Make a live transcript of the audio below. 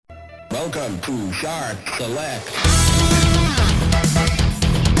Welcome to Sharp Select.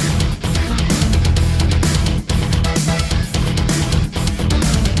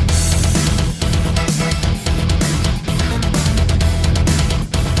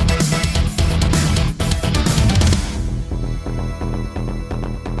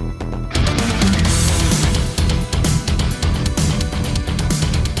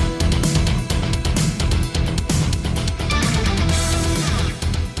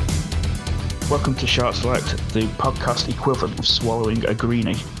 Welcome to Sharp Select, the podcast equivalent of swallowing a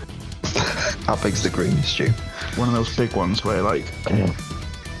greenie. How big's the greenie, Stu? One of those big ones where, like,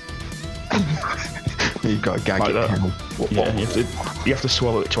 You've got to gag like it that. down. Yeah, you have to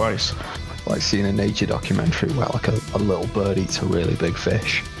swallow it twice. Like seeing a nature documentary where like a little bird eats a really big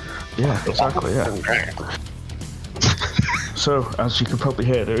fish. Yeah, exactly, yeah. So, as you can probably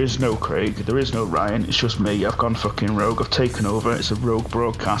hear, there is no Craig, there is no Ryan, it's just me. I've gone fucking rogue, I've taken over, it's a rogue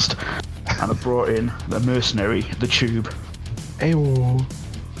broadcast, and I've brought in the mercenary, the Tube. Ayo.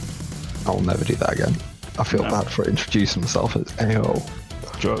 I'll never do that again. I feel bad for introducing myself as Ayo.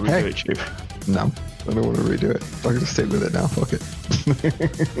 Do you want to redo it, Tube? No, I don't want to redo it. I'm going to stick with it now, fuck it.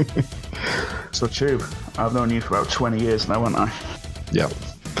 So, Tube, I've known you for about 20 years now, haven't I? Yep.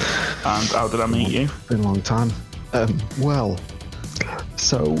 And how did I meet you? Been a long time. Well,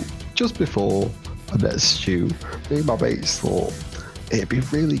 so just before I met Stu, me and my mates thought it'd be a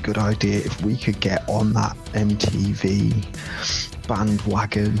really good idea if we could get on that MTV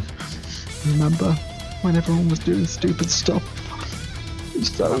bandwagon. Remember when everyone was doing stupid stuff?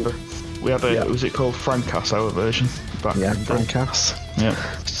 So We had a, was it called Francass, our version? Back yeah, in the day? Francass. Yeah.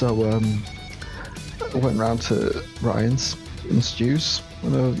 So I went round to Ryan's and Stu's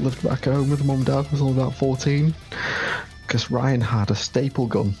when I lived back home with mum and dad. I was only about 14 because Ryan had a staple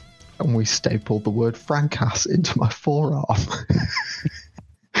gun and we stapled the word Francass into my forearm.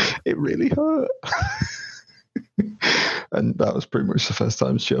 It really hurt. And that was pretty much the first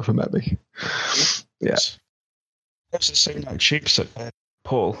time she ever met me. Yeah. That's the same like Tube said.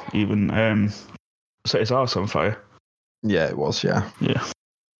 Paul even set his arse on fire. Yeah, it was, yeah. Yeah.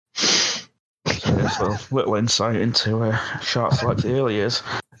 So there's a little insight into Sharp Select the early years.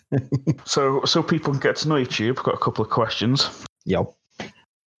 So people can get to know you, Tube. I've got a couple of questions. Yep.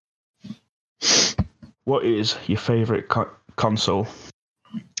 What is your favourite console?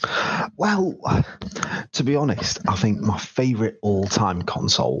 Well, to be honest, I think my favourite all-time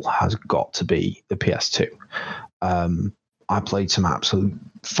console has got to be the PS2. I played some absolute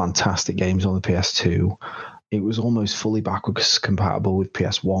fantastic games on the PS2. It was almost fully backwards compatible with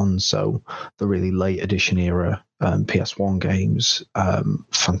PS1, so the really late edition era PS1 games,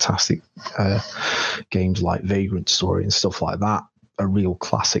 fantastic games like Vagrant Story and stuff like that, a real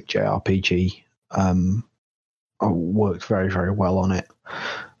classic JRPG. I worked very, very well on it.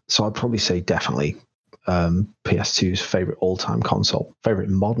 So I'd probably say definitely PS2's favourite all-time console. Favourite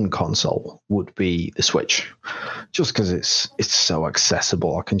modern console would be the Switch, just because it's so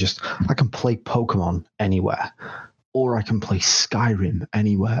accessible. I can play Pokemon anywhere, or I can play Skyrim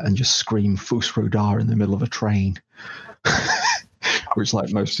anywhere and just scream Fus Ro Dah in the middle of a train, which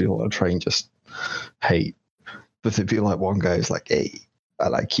like most people on a train just hate. But if you like one guy who's like, "Hey, I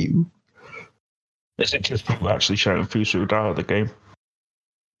like you." Is it just people actually shouting Fus Ro Dah at the game?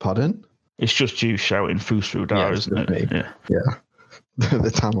 Pardon? It's just you shouting Fus Ro Dah, Yeah, isn't it? me. Yeah.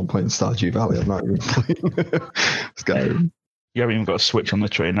 The time I'm playing Stardew Valley, I'm not even playing Skyrim. You haven't even got a Switch on the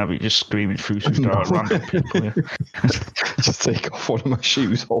train, have you? Just screaming Fus Ro Dah at random people. Yeah. Just take off one of my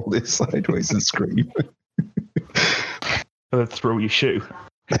shoes, hold it sideways, and scream. And then throw your shoe.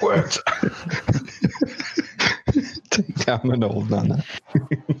 It worked. Take down an old nana.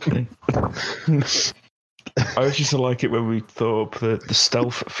 I always used to like it when we thought up the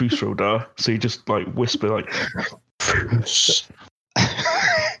stealth Fus Ro Dah. So you just like whisper like Fus.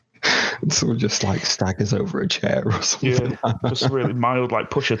 And someone just like staggers over a chair or something. Yeah, just really mild, like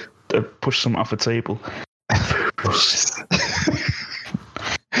push something off a table.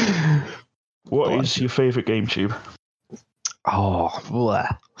 What is your favourite game, Tube? Oh,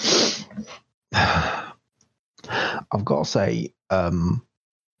 bleh. I've got to say,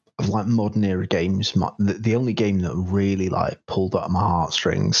 of like modern era games, the only game that really like pulled at my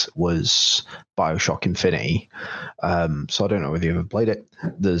heartstrings was BioShock Infinity. So I don't know whether you ever played it.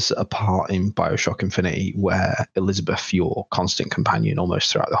 There's a part in BioShock Infinity where Elizabeth, your constant companion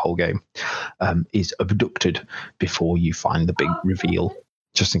almost throughout the whole game, is abducted before you find the big reveal.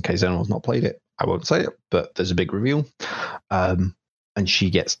 Just in case anyone's not played it, I won't say it, but there's a big reveal. and she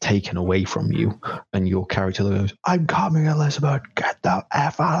gets taken away from you, and your character goes, "I'm coming, Elizabeth, get the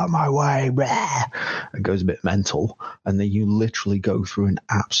F out of my way." It goes a bit mental, and then you literally go through an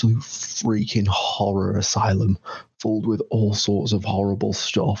absolute freaking horror asylum filled with all sorts of horrible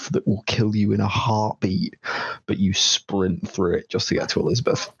stuff that will kill you in a heartbeat, but you sprint through it just to get to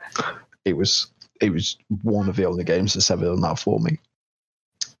Elizabeth. It was one of the only games that's ever done that for me.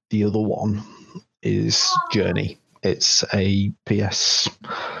 The other one is Journey. It's a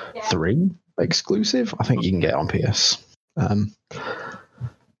PS3 exclusive. I think you can get it on PS.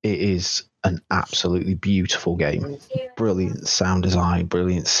 It is an absolutely beautiful game. Brilliant sound design,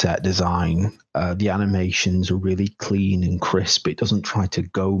 brilliant set design. The animations are really clean and crisp. It doesn't try to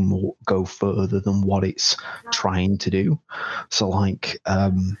go further than what it's trying to do. So, like,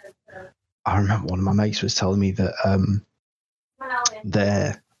 I remember one of my mates was telling me that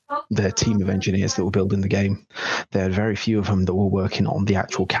their team of engineers that were building the game, there had very few of them that were working on the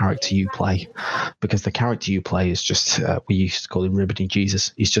actual character you play, because the character you play is just, we used to call him Ribbony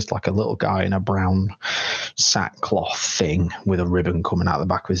Jesus. He's just like a little guy in a brown sackcloth thing with a ribbon coming out the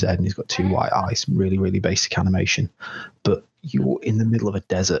back of his head, and he's got two white eyes. Really, really basic animation. But you're in the middle of a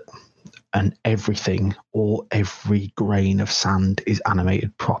desert, and everything, or every grain of sand is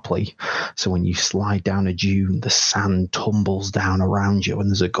animated properly. So when you slide down a dune, the sand tumbles down around you, and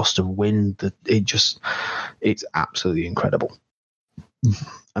there's a gust of wind. It's absolutely incredible,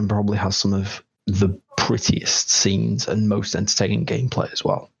 and probably has some of the prettiest scenes and most entertaining gameplay as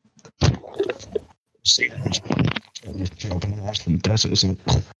well. Say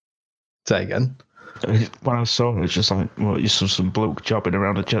again. When I saw it, it's just like, well, you're some bloke jobbing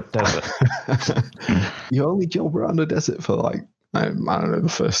around a desert. You only job around a desert for like, I don't know, the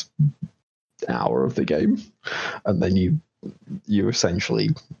first hour of the game, and then you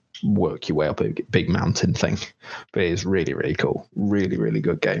essentially work your way up a big mountain thing. But it is really, really cool. Really, really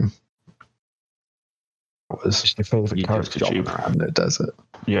good game. What's your favourite character, jobbing around the desert?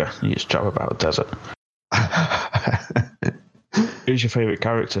 Yeah, you just job about a desert. Who's your favourite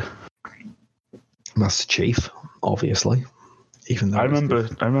character? Master Chief, obviously. Even though I remember.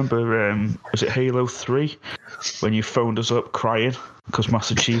 Was it Halo 3 when you phoned us up crying because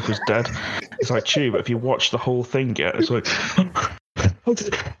Master Chief was dead? It's like, Chief, have you watched the whole thing yet? It's like,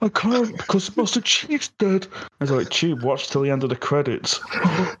 I can't because Master Chief's dead. It's like, Chief, watch till the end of the credits.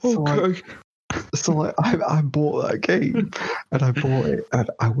 Okay. So like, I bought that game, and I bought it, and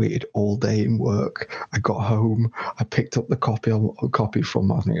I waited all day in work. I got home, I picked up the copy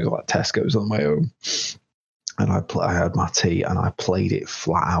from, I think it was like Tesco's on my own, and I had my tea, and I played it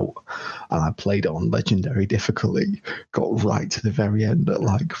flat out, and I played it on legendary difficulty. Got right to the very end at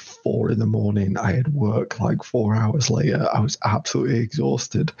like 4 a.m. I had work like 4 hours later. I was absolutely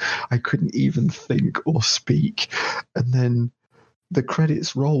exhausted. I couldn't even think or speak, and then the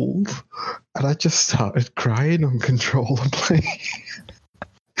credits rolled, and I just started crying uncontrollably.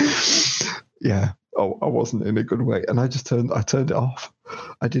 Yeah. Oh, I wasn't in a good way, and I turned it off.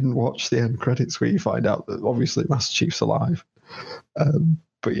 I didn't watch the end credits where you find out that obviously Master Chief's alive.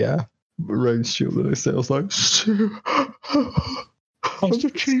 But yeah, Rain Shield, and I was like, Master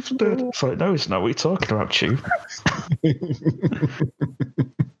Chief's dead. It's like, no, it's not. What are you talking about, Chief?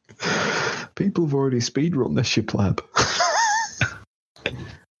 People have already speedrun this, you pleb.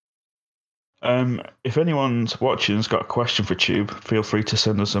 If anyone's watching has got a question for Tube, feel free to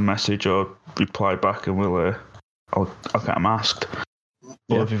send us a message or reply back, and I'll get them asked.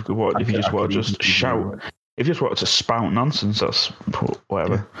 Or if you just want to just shout, if you just want to spout nonsense, that's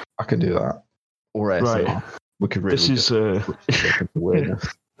whatever. Yeah, I can do that. Or right. We could really. This is awareness.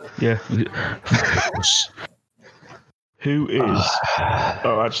 Yeah. Who is?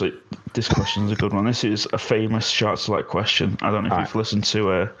 Oh, actually, this question is a good one. This is a famous Shark Select question. I don't know if you've listened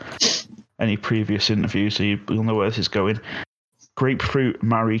to any previous interviews, so you'll know where this is going. Grapefruit,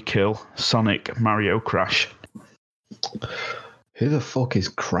 marry, kill. Sonic, Mario, Crash. Who the fuck is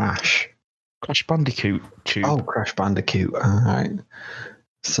Crash? Crash Bandicoot. Tube. Oh, Crash Bandicoot. All right.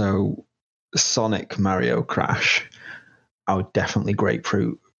 So, Sonic, Mario, Crash. I would definitely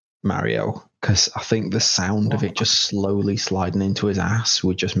Grapefruit, Mario, because I think the sound of it just slowly sliding into his ass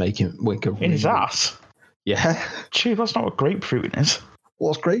would just make him wink a in his ass? Yeah. Tube, that's not what grapefruit is.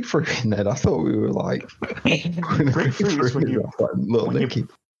 What's grapefruit in there? I thought we were like... grapefruit is when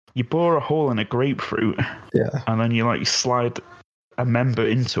you bore a hole in a grapefruit, yeah, and then you like slide a member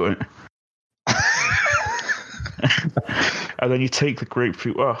into it. And then you take the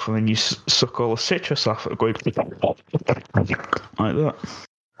grapefruit off, and then you suck all the citrus off it, going like that.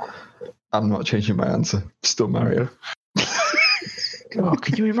 I'm not changing my answer. Still Mario. Oh,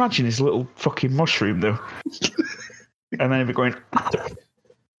 can you imagine his little fucking mushroom though? And then it'd be going.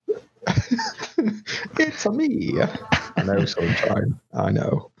 To me. I know, sunshine. I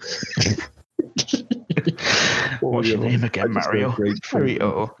know. What's your name again, Mario?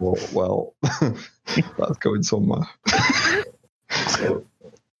 Mario. Well, that's going somewhere.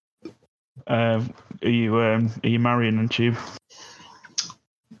 Are you marrying and Tube?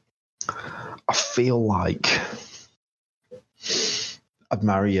 I feel like I'd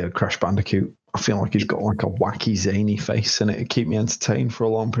marry a Crash Bandicoot. I feel like he's got like a wacky, zany face, and it'd keep me entertained for a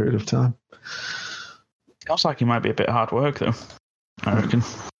long period of time. Sounds like he might be a bit hard work, though. I reckon.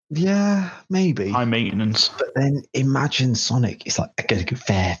 Yeah, maybe. High maintenance. But then imagine Sonic. It's like, I gotta go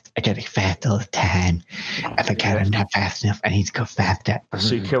fast. I gotta go fast all the time. If I can't, I'm not fast enough. I need to go faster.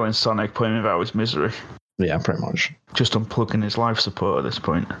 So you're killing Sonic, putting him out of his misery. Yeah, pretty much. Just unplugging his life support at this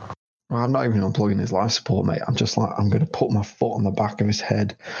point. Well, I'm not even unplugging his life support, mate. I'm just like, I'm going to put my foot on the back of his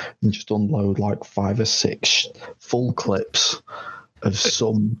head and just unload like 5 or 6 full clips of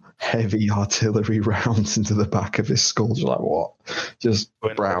some heavy artillery rounds into the back of his skull. Just like, what? Just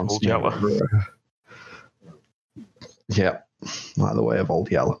brown yellow. Yeah, like the way of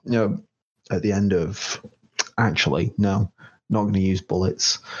Old Yeller. You know, at the end of... Actually, no, not going to use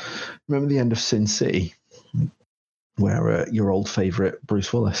bullets. Remember the end of Sin City? Where your old favourite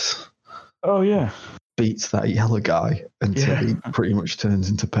Bruce Willis... Oh, yeah. beats that yellow guy until he pretty much turns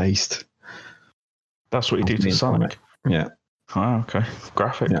into paste. That's what you do to Sonic? Yeah. Oh, okay.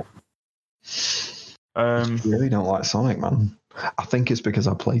 Graphic. Yeah. I really don't like Sonic, man. I think it's because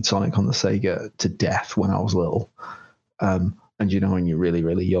I played Sonic on the Sega to death when I was little. And you know, when you're really,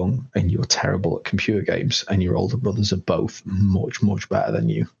 really young and you're terrible at computer games and your older brothers are both much, much better than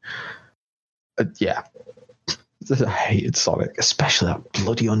you. Yeah. I hated Sonic, especially that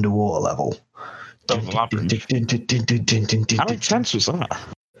bloody underwater level. How intense was that?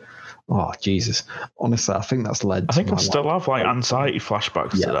 Oh, Jesus. Honestly, I think that's led I think to I still have like anxiety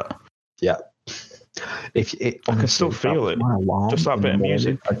flashbacks to that. Yeah. I can still feel it. Just that bit of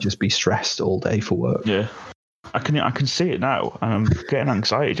music. I'd just be stressed all day for work. Yeah. I can see it now, and I'm getting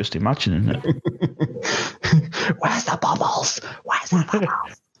anxiety just imagining it. Where's the bubbles? Where's the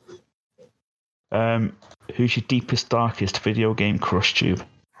bubbles? Who's your deepest, darkest video game crush, Tube?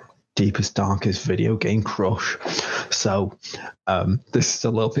 Deepest, darkest video game crush. So, this is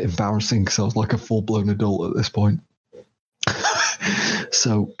a little bit embarrassing because I was like a full-blown adult at this point.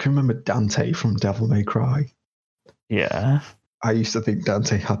 So, can you remember Dante from Devil May Cry? Yeah. I used to think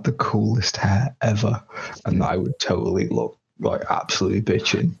Dante had the coolest hair ever, and I would totally look like absolutely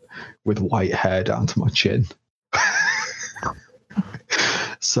bitching with white hair down to my chin.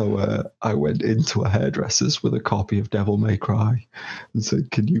 So I went into a hairdresser's with a copy of Devil May Cry and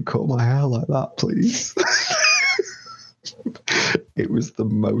said, "Can you cut my hair like that, please?" It was the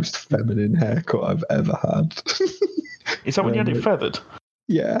most feminine haircut I've ever had. Is that when you had it feathered?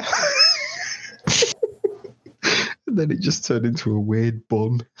 Yeah. And then it just turned into a weird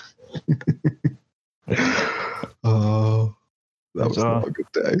bun. Oh, that was not a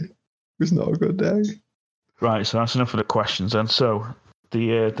good day. It was not a good day. Right, so that's enough of the questions then. So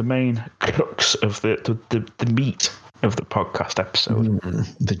the main crux of the meat of the podcast episode.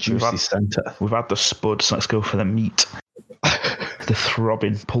 The juicy centre. We've had the spuds, so let's go for the meat. The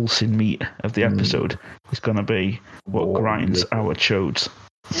throbbing, pulsing meat of the episode is going to be what grinds our chodes.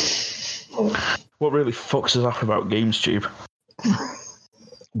 What really fucks us off about games, Tube?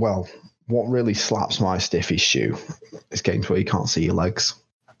 Well, what really slaps my stiffy shoe is games where you can't see your legs.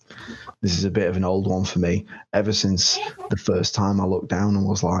 This is a bit of an old one for me. Ever since the first time I looked down and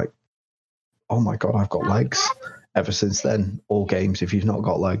was like, oh my God, I've got legs. Ever since then, all games, if you've not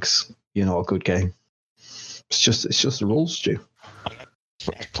got legs, you're not a good game. It's just the rules, Stu.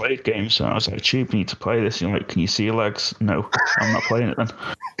 I played games, so I was like, Tube, you need to play this. And you're like, can you see your legs? No, I'm not playing it then.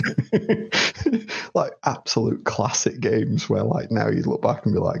 Like absolute classic games where like now you look back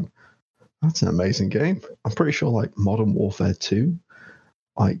and be like, that's an amazing game. I'm pretty sure like Modern Warfare 2,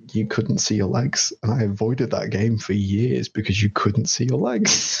 like you couldn't see your legs, and I avoided that game for years because you couldn't see your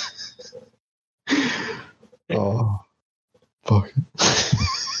legs. Oh, fuck.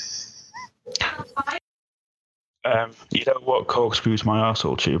 You know what corkscrews my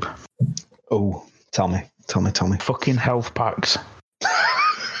arsehole, Tube? Oh, tell me. Fucking health packs.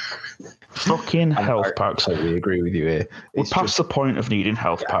 Fucking health packs. I totally agree with you here. We're past the point of needing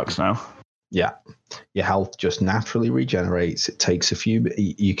health packs now. Yeah. Your health just naturally regenerates. It takes a few...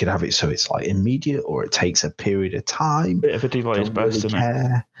 You could have it so it's like immediate, or it takes a period of time. Bit of a delay is best, isn't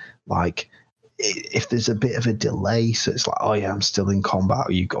it? Like, if there's a bit of a delay, so it's like, oh yeah, I'm still in combat,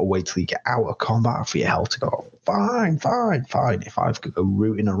 or you've got to wait till you get out of combat for your health to go, fine. If I've got to go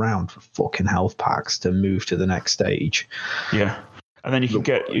rooting around for fucking health packs to move to the next stage. Yeah. And then you can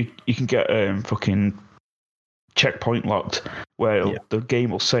get fucking checkpoint locked, where the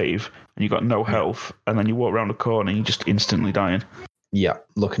game will save and you got no health, and then you walk around the corner and you're just instantly dying. Yeah,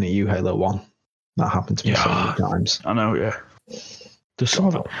 looking at you, Halo 1. That happened to me so many times. I know, yeah. There's some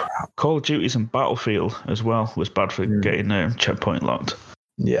of it. Call of Duties and Battlefield as well was bad for getting checkpoint locked.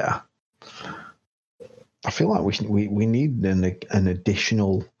 Yeah. I feel like we need an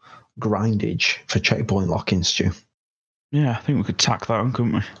additional grindage for checkpoint locking, Stu. Yeah, I think we could tack that on,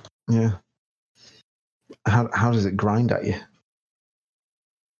 couldn't we? Yeah. How does it grind at you?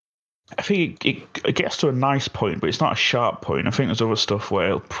 I think it gets to a nice point, but it's not a sharp point. I think there's other stuff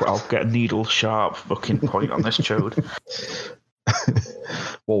where I'll get a needle sharp fucking point on this chode.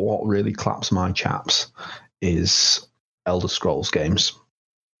 Well, what really claps my chaps is Elder Scrolls games.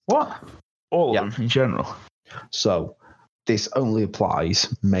 What? All of them in general? So this only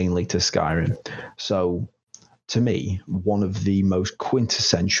applies mainly to Skyrim. So to me, one of the most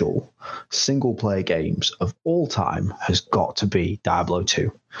quintessential single-player games of all time has got to be Diablo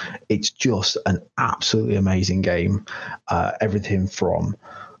 2. It's just an absolutely amazing game. Everything from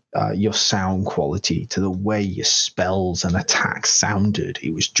your sound quality to the way your spells and attacks sounded.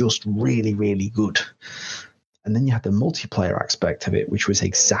 It was just really, really good. And then you had the multiplayer aspect of it, which was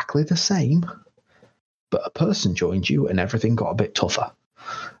exactly the same, but a person joined you and everything got a bit tougher.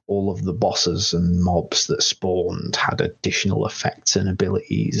 All of the bosses and mobs that spawned had additional effects and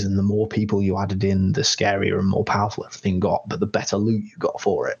abilities, and the more people you added in, the scarier and more powerful everything got, but the better loot you got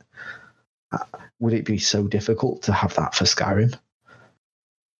for it. Would it be so difficult to have that for Skyrim?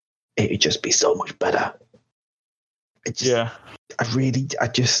 It'd just be so much better. There's the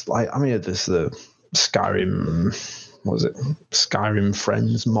Skyrim, what was it? Skyrim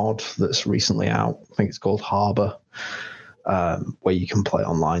Friends mod that's recently out. I think it's called Harbour. Where you can play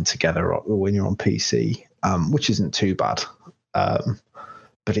online together when you're on PC, which isn't too bad,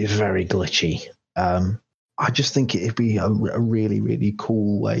 but it's very glitchy. I just think it'd be a really, really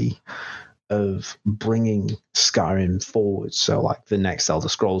cool way of bringing Skyrim forward. So like the next Elder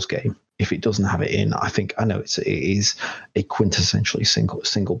Scrolls game, if it doesn't have it in, I know it is a quintessentially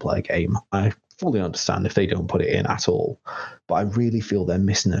single player game. I fully understand if they don't put it in at all, but I really feel they're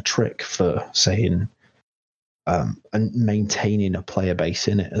missing a trick for saying and maintaining a player base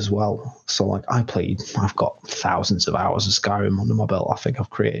in it as well. So like I've got thousands of hours of Skyrim under my belt. I think I've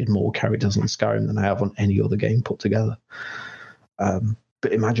created more characters in Skyrim than I have on any other game put together.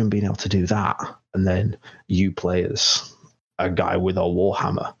 But imagine being able to do that, and then you play as a guy with a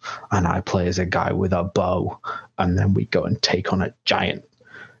warhammer, and I play as a guy with a bow, and then we go and take on a giant.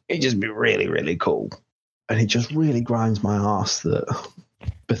 It'd just be really, really cool. And it just really grinds my arse that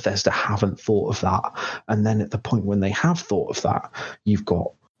Bethesda haven't thought of that. And then at the point when they have thought of that, you've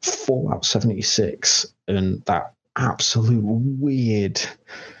got Fallout 76 and that absolute weird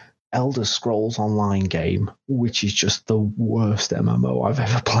Elder Scrolls Online game, which is just the worst MMO I've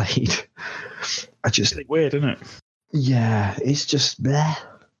ever played. It's weird, isn't it? Yeah, it's just bleh.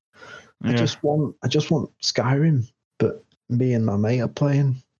 Yeah. I just want Skyrim, but me and my mate are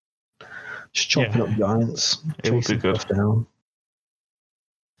playing, just chopping up giants, chasing stuff down.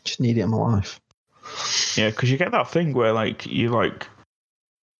 Just need it in my life. Yeah, because you get that thing where I'm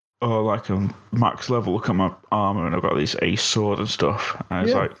max level, look at my armor and I've got this ace sword and stuff. And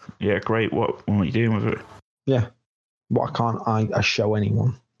it's like, yeah, great. What are you doing with it? Yeah. Why can't I show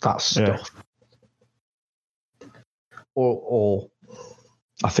anyone that stuff? Yeah. Or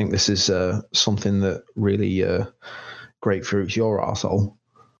I think this is something that really grapefruits your arsehole.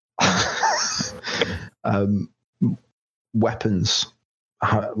 Weapons,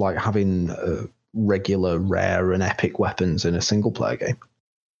 like having regular, rare, and epic weapons in a single player game.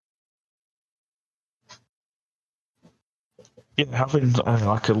 Yeah, having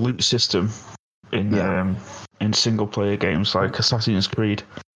like a loot system in single player games like Assassin's Creed,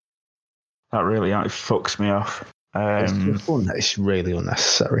 that really fucks me off. It's really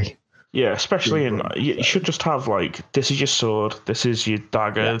unnecessary. Yeah, especially you should just have this is your sword, this is your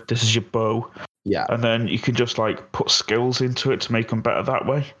dagger, this is your bow. Yeah. And then you can just put skills into it to make them better that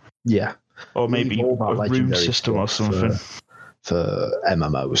way. Yeah. Or maybe a rune system or something. For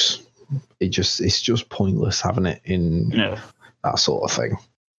MMOs. It's just pointless having it in that sort of thing.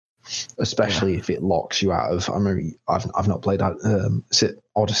 Especially if it locks you out of. I mean, I've not played is it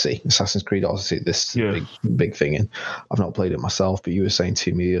Odyssey, Assassin's Creed Odyssey, this big thing in. I've not played it myself, but you were saying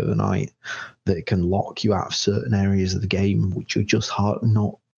to me the other night that it can lock you out of certain areas of the game which are just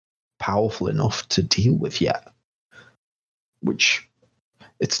not powerful enough to deal with yet. Which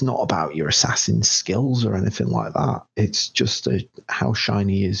it's not about your assassin skills or anything like that. It's just how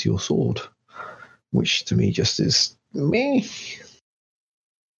shiny is your sword, which to me just is meh.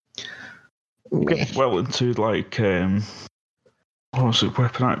 get well into like what was it,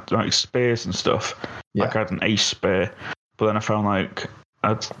 weapon like spears and stuff. Yeah. Like I had an ace spear, but then I found like I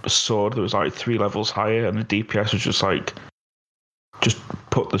had a sword that was like 3 levels higher, and the DPS was just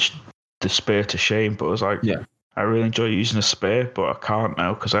put the spear to shame. But I was like, Yeah. I really enjoy using a spear, but I can't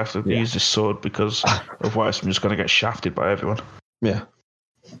now because I have to use this sword because otherwise I'm just going to get shafted by everyone. Yeah.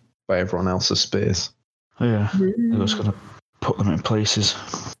 By everyone else's spears. Yeah. I was going to put them in places.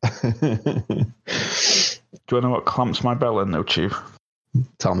 Do you know what clamps my bell in, though, Tube?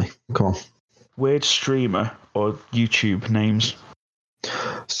 Tell me. Come on. Weird streamer or YouTube names.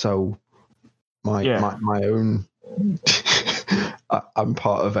 So, my own... I'm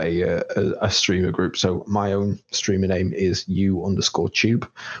part of a streamer group, so my own streamer name is u_tube,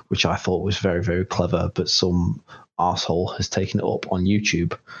 which I thought was very, very clever, but some arsehole has taken it up on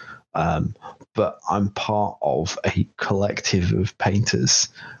YouTube. But I'm part of a collective of painters.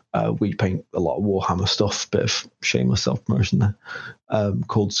 We paint a lot of Warhammer stuff, bit of shameless self-promotion there,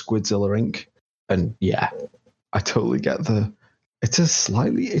 called Squidzilla Inc. And yeah, I totally get it's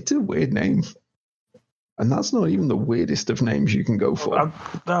a weird name. And that's not even the weirdest of names you can go for.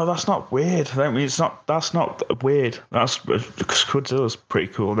 No, that's not weird. I mean, that's not weird. Squidzilla's a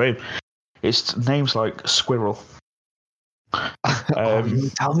pretty cool name. It's names like Squirrel.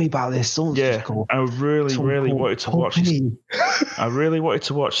 Tell me about this. I really wanted to watch this. I really wanted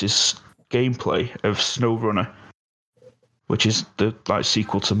to watch this gameplay of SnowRunner, which is the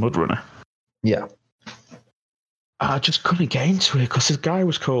sequel to MudRunner. Yeah. I just couldn't get into it because this guy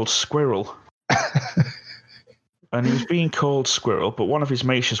was called Squirrel. And he was being called Squirrel, but one of his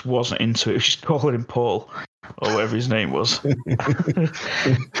mates just wasn't into it. He was just calling him Paul, or whatever his name was.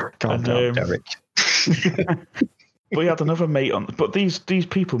 Calm down, Derek. But he had another mate on. But these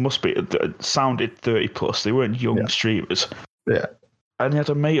people must be sounded 30 plus. They weren't young streamers. Yeah. And he had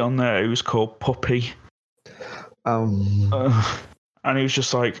a mate on there who was called Puppy. And he was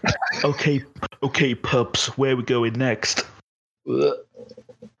just like, okay, pups, where are we going next?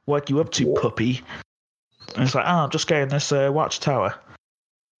 What you up to, Puppy? And it's like, I'm just getting this watchtower.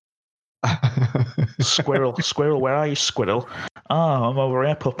 Squirrel, where are you, Squirrel? I'm over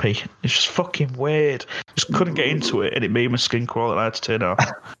here, Puppy. It's just fucking weird. Just couldn't get into it, and it made my skin crawl, and I had to turn it off.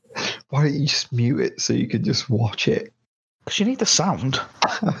 Why don't you just mute it so you can just watch it? Because you need the sound.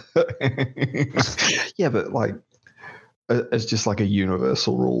 Yeah, but like, as just like a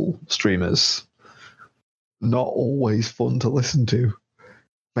universal rule, streamers not always fun to listen to.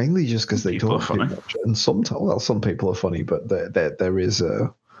 Mainly just because they talk too much, and some people are funny, but there is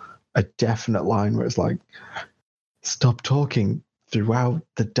a definite line where it's like, stop talking throughout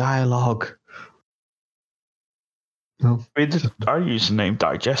the dialogue. No, I use the name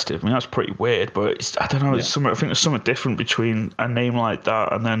Digestive. I mean, that's pretty weird, but I don't know. I think there's something different between a name like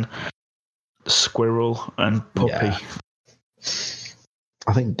that and then Squirrel and Puppy. Yeah.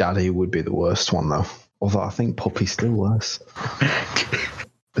 I think Daddy would be the worst one though. Although I think Puppy's still worse.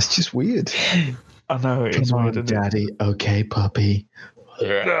 It's just weird. I know, it's Come weird, on, Daddy. It? Okay, Puppy.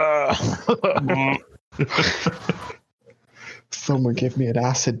 Someone give me an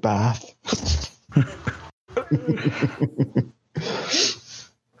acid bath.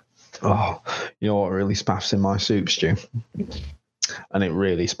 Oh, you know what really spaffs in my soup, Stu? And it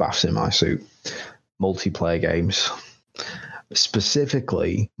really spaffs in my soup. Multiplayer games.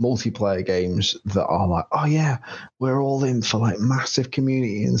 Specifically multiplayer games that are like, oh yeah, we're all in for like massive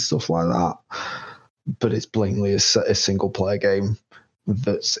community and stuff like that, but it's blatantly a single player game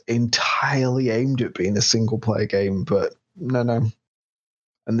that's entirely aimed at being a single player game, but no.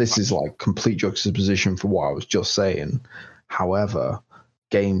 And this is like complete juxtaposition for what I was just saying. However,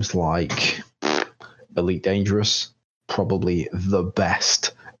 games like Elite Dangerous, probably the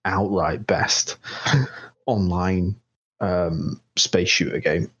best, outright best online space shooter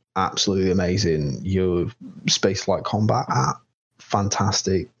game. Absolutely amazing. Your space-like combat,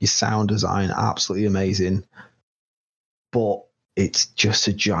 fantastic. Your sound design, absolutely amazing. But it's just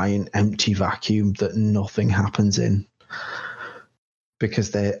a giant empty vacuum that nothing happens in. Because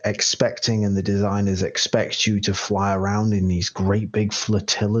they're expecting, and the designers expect you to fly around in these great big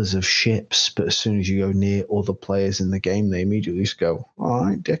flotillas of ships, but as soon as you go near other players in the game, they immediately just go, all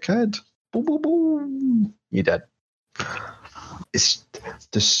right, dickhead. Boom, boom, boom. You're dead. There's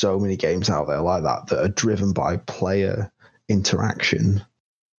so many games out there like that are driven by player interaction,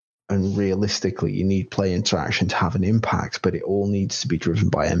 and realistically you need player interaction to have an impact, but it all needs to be driven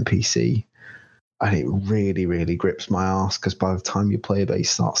by NPC, and it really, really grips my ass because by the time your player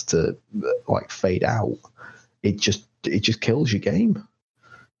base starts to like fade out, it just kills your game.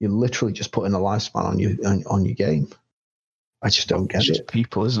 You're literally just putting a lifespan on your game. I just don't get It's just it.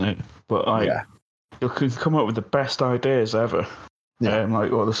 people, isn't it? But you can come up with the best ideas ever. Yeah.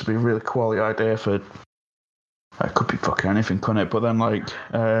 This would be a really quality idea for. It could be fucking anything, couldn't it? But then,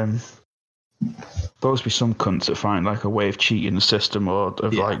 those be some cunts that find a way of cheating the system or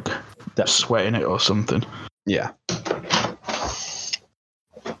of sweating it or something. Yeah.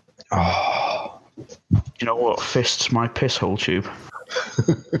 Oh. You know what? Fists my piss hole tube.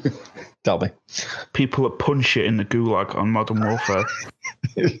 Tell me. People that punch it in the gulag on Modern Warfare.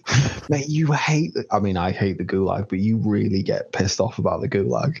 Mate, you hate I hate the gulag, but you really get pissed off about the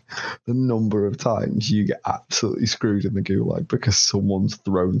gulag. The number of times you get absolutely screwed in the gulag because someone's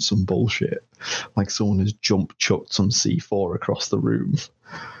thrown some bullshit. Like someone has chucked some C4 across the room.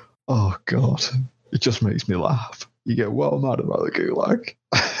 Oh, God. It just makes me laugh. You get well mad about the gulag.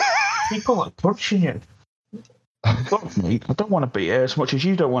 People are punching you. Love me. I don't want to be here as much as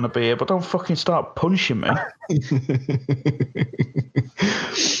you don't want to be here, but don't fucking start punching me.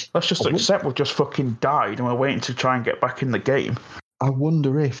 Let's just accept we've just fucking died and we're waiting to try and get back in the game. I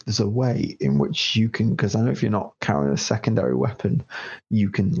wonder if there's a way in which you can, because I know if you're not carrying a secondary weapon,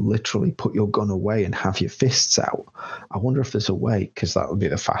 you can literally put your gun away and have your fists out. I wonder if there's a way, because that would be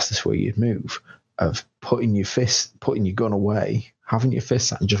the fastest way you'd move, of putting your gun away, having your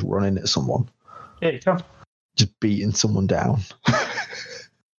fists out and just running at someone. Yeah, you can. Just beating someone down.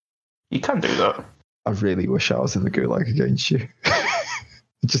 You can do that. I really wish I was in the gulag against you.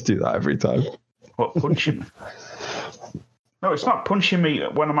 Just do that every time. What, punching? No, it's not punching me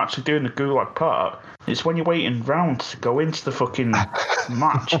when I'm actually doing the gulag part. It's when you're waiting round to go into the fucking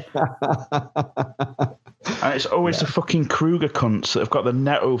match. And it's always the fucking Kruger cunts that have got the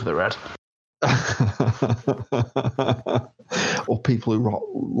net over their head. Or people who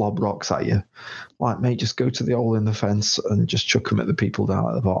lob rocks at you. Like, mate, just go to the hole in the fence and just chuck them at the people down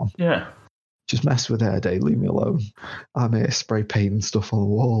at the bottom. Yeah. Just mess with Air Day, leave me alone. I'm here spray painting stuff on the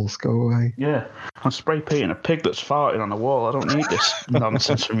walls, go away. Yeah. I'm spray painting a pig that's farting on the wall. I don't need this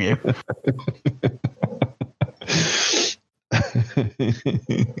nonsense from you.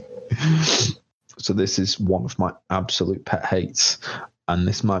 So this is one of my absolute pet hates. And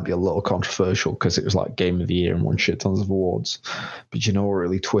this might be a little controversial because it was like Game of the Year and won shit tons of awards. But you know what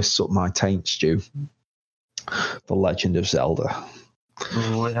really twists up my taint, Stu? The Legend of Zelda.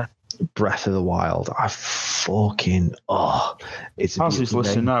 Oh, yeah. Breath of the Wild. It's as he's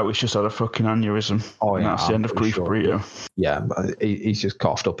listening now, he's just had a fucking aneurysm. Oh, yeah. That's the end of Grief Burrito. Yeah, he's just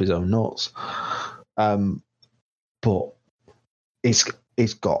coughed up his own nuts. But it's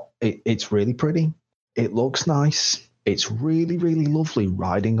really pretty. It looks nice. It's really, really lovely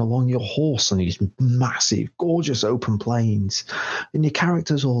riding along your horse on these massive, gorgeous open plains. And your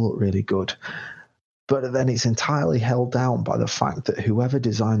characters all look really good. But then it's entirely held down by the fact that whoever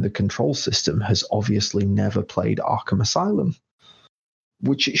designed the control system has obviously never played Arkham Asylum,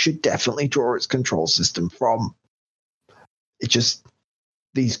 which it should definitely draw its control system from. It just,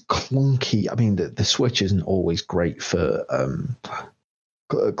 these clunky, the Switch isn't always great for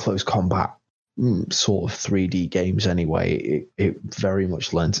close combat sort of 3D games anyway. It very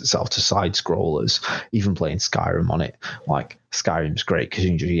much lends itself to side scrollers. Even playing Skyrim on it, like Skyrim's great because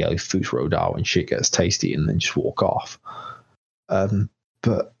you can just yell Fus Rodar when shit gets tasty and then just walk off.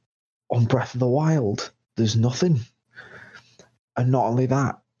 But on Breath of the Wild, there's nothing. And not only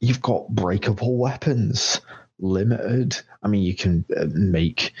that, you've got breakable weapons, limited. You can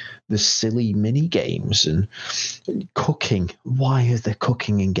make the silly mini games and cooking. Why is there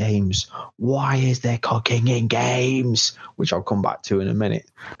cooking in games? Which I'll come back to in a minute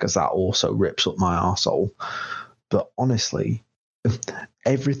because that also rips up my arsehole. But honestly,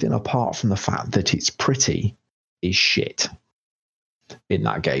 everything apart from the fact that it's pretty is shit in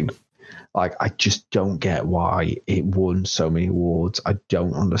that game. Like, I just don't get why it won so many awards. I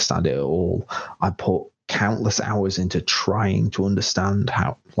don't understand it at all. I put countless hours into trying to understand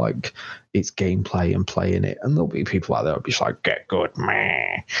how, like, its gameplay and playing it. And there'll be people out there who'll be just like, get good,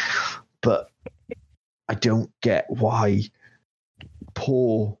 meh. But I don't get why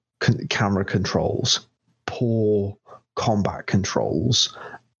poor camera controls, poor combat controls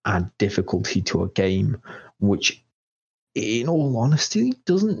add difficulty to a game, which, in all honesty,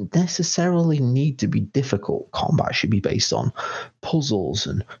 doesn't necessarily need to be difficult. Combat should be based on puzzles,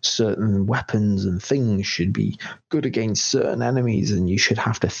 and certain weapons and things should be good against certain enemies, and you should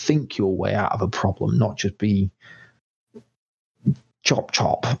have to think your way out of a problem, not just be chop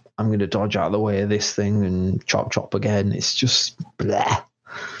chop. I'm going to dodge out of the way of this thing and chop chop again. It's just bleh.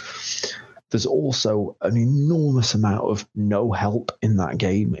 There's also an enormous amount of no help in that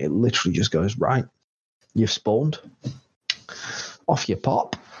game. It literally just goes, right, you've spawned. Off you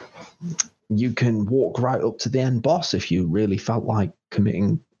pop. you can walk right up to the end boss if you really felt like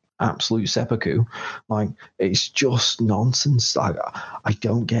committing absolute seppuku. Like, it's just nonsense. I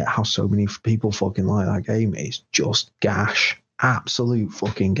don't get how so many people fucking like that game. It's just gash. Absolute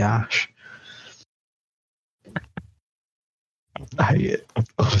fucking gash. I hate it. I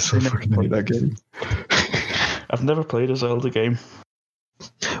honestly fucking hate that game. I've never played a Zelda game.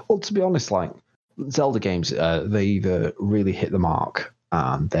 Well, to be honest, like, Zelda games, they either really hit the mark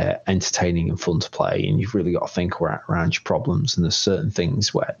and they're entertaining and fun to play, and you've really got to think around your problems, and there's certain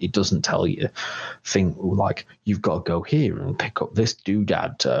things where it doesn't tell you. Think like, you've got to go here and pick up this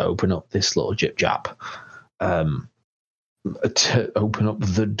doodad to open up this little jip-jap. To open up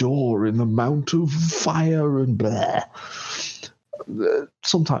the door in the Mount of Fire and blah.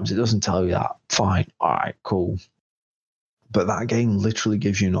 Sometimes it doesn't tell you that. Fine. All right, cool. But that game literally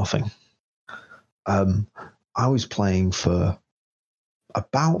gives you nothing. I was playing for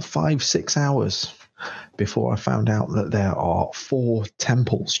about 5-6 hours before I found out that there are 4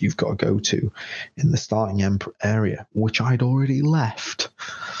 temples you've got to go to in the starting area, which I'd already left.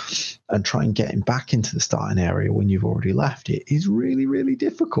 And trying getting back into the starting area when you've already left it is really, really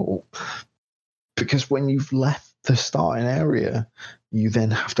difficult. Because when you've left the starting area, you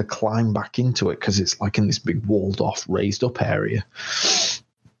then have to climb back into it because it's like in this big walled off, raised up area.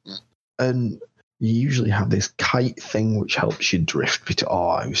 And you usually have this kite thing which helps you drift. It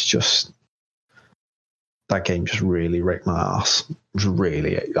was just... That game just really wrecked my ass.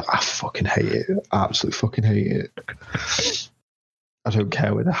 I fucking hate it. I absolutely fucking hate it. I don't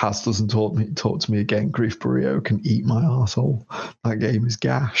care whether Haz doesn't talk to me again. Grief Burrito can eat my arsehole. That game is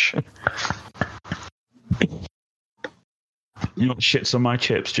gash. You know what shits on my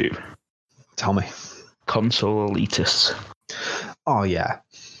chips, Dude? Tell me. Console elitists. Oh yeah.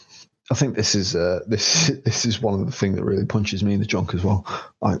 I think this is one of the things that really punches me in the junk as well.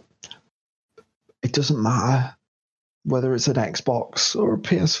 Like, it doesn't matter whether it's an Xbox or a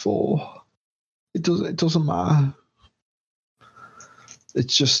PS4. It doesn't matter.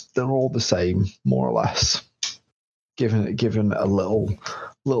 It's just they're all the same, more or less. Given a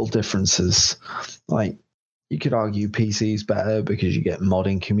little differences. Like, you could argue PC's better because you get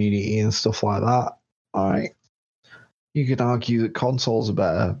modding community and stuff like that. All right. You could argue that consoles are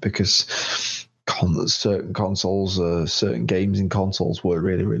better because certain consoles, certain games in consoles work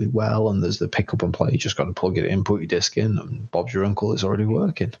really, really well, and there's the pick up and play. You just got to plug it in, put your disc in, and Bob's your uncle. It's already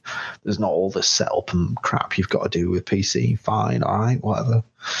working. There's not all the setup and crap you've got to do with PC. Fine, all right, whatever.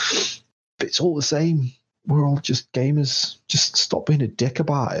 But it's all the same. We're all just gamers. Just stop being a dick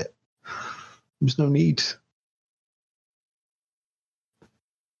about it. There's no need.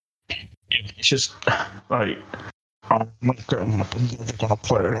 It's just like, I'm not going to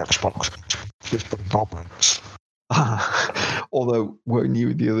play an Xbox. Just the problems. Although, weren't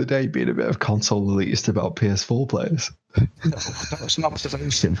you the other day being a bit of console elitist about PS4 players? That was an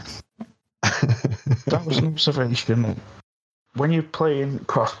observation. That was an observation. When you're playing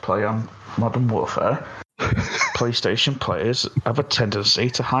cross-play on Modern Warfare, PlayStation players have a tendency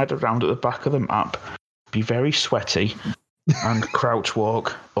to hide around at the back of the map, be very sweaty, and crouch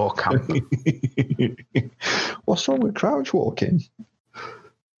walk or camp. What's wrong with crouch walking?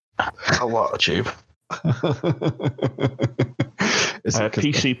 A lot of tube.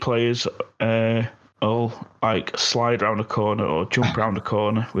 PC players all like slide around a corner or jump around a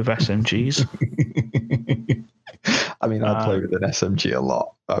corner with SMGs. I mean, I play with an SMG a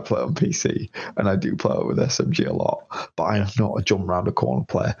lot. I play on PC, and I do play with SMG a lot. But I am not a jump around a corner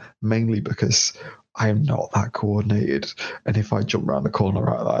player, mainly because I am not that coordinated. And if I jump around the corner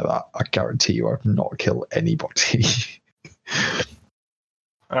right like that, I guarantee you I've not killed anybody.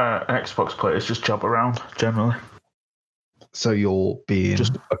 Xbox players just job around, generally. So you're being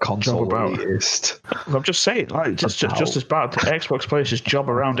just a console elitist. I'm just saying, like, just as bad. Xbox players just job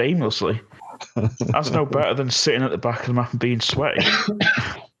around aimlessly. That's no better than sitting at the back of the map and being sweaty.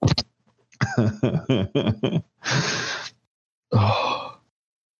 Oh.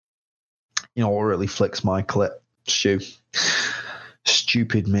 You know what really flicks my clip, Stu?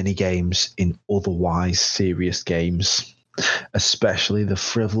 Stupid mini games in otherwise serious games, especially the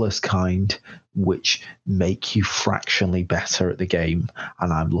frivolous kind which make you fractionally better at the game.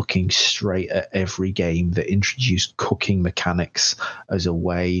 And I'm looking straight at every game that introduced cooking mechanics as a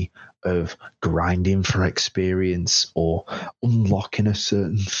way of grinding for experience or unlocking a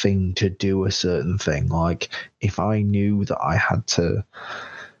certain thing to do a certain thing. Like, if I knew that I had to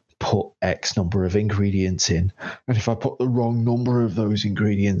put X number of ingredients in, and if I put the wrong number of those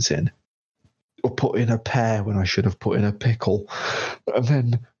ingredients in, or put in a pear when I should have put in a pickle, and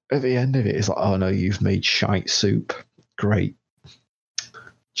then at the end of it, it's like, oh no, you've made shite soup. Great.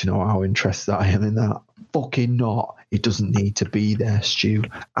 Do you know how interested I am in that? Fucking not. It doesn't need to be there, Stu.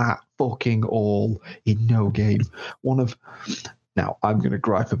 At fucking all. In no game. Now, I'm going to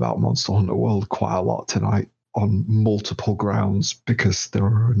gripe about Monster Hunter World quite a lot tonight on multiple grounds because there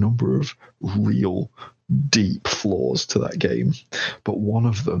are a number of real deep flaws to that game. But one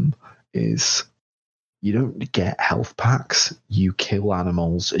of them is you don't get health packs. You kill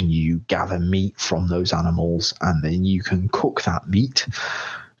animals and you gather meat from those animals, and then you can cook that meat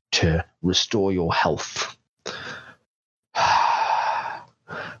to restore your health.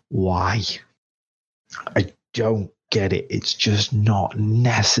 Why? I don't get it. It's just not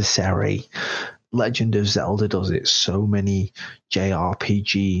necessary. Legend of Zelda does it. So many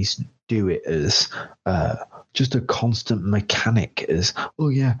JRPGs do it as just a constant mechanic. As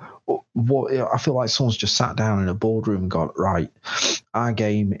what I feel like someone's just sat down in a boardroom and gone, right, our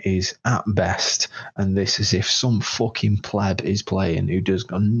game is at best, and this is if some fucking pleb is playing who does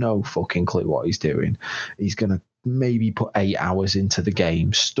got no fucking clue what he's doing. He's gonna maybe put 8 hours into the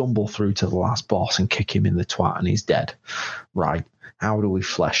game, stumble through to the last boss and kick him in the twat and he's dead. Right. How do we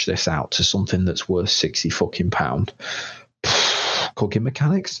flesh this out to something that's worth 60 fucking pound? Cooking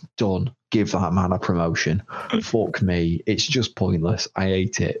mechanics? Done. Give that man a promotion. Fuck me. It's just pointless. I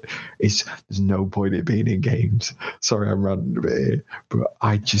hate it. There's no point in being in games. Sorry, I'm ranting a bit here, but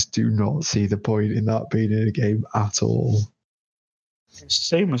I just do not see the point in that being in a game at all. It's the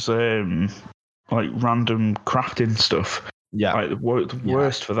same as like random crafting stuff. Yeah. Like the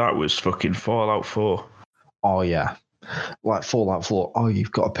worst for that was fucking Fallout 4. Oh yeah. Like Fallout 4. Oh,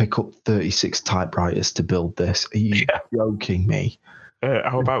 you've got to pick up 36 typewriters to build this. Are you joking me?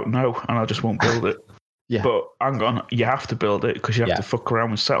 How about no? And I just won't build it. Yeah. But hang on, you have to build it because you have to fuck around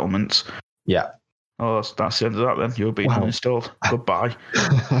with settlements. Yeah. Oh, that's the end of that then. You're being uninstalled. Goodbye.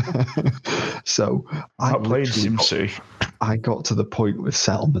 So I'm not playing SimCity. I got to the point with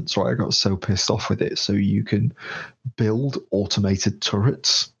settlements where I got so pissed off with it. So you can build automated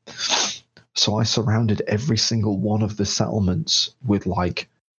turrets. So I surrounded every single one of the settlements with like,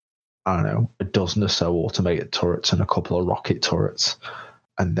 I don't know, a dozen or so automated turrets and a couple of rocket turrets.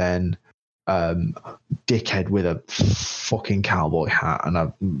 And then dickhead with a fucking cowboy hat and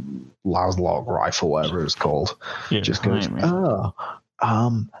a Laszlo rifle, whatever it's called, just goes,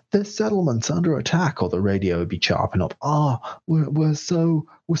 the settlement's under attack, or the radio would be chirping up, we're so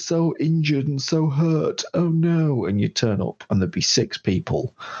injured and so hurt, oh no. And you turn up and there'd be 6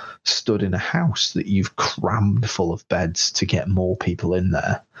 people stood in a house that you've crammed full of beds to get more people in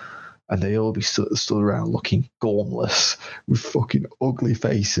there. And they all be stood around looking gormless with fucking ugly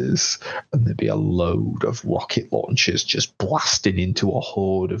faces. And there'd be a load of rocket launchers just blasting into a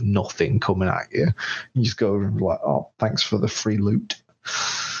horde of nothing coming at you. You just go over and be like, oh, thanks for the free loot.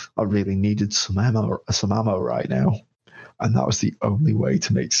 I really needed some ammo right now. And that was the only way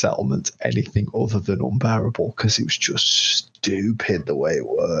to make settlement anything other than unbearable, because it was just stupid the way it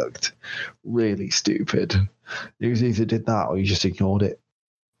worked. Really stupid. You either did that or you just ignored it.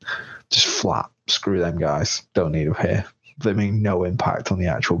 Just flat. Screw them guys. Don't need them here. They make no impact on the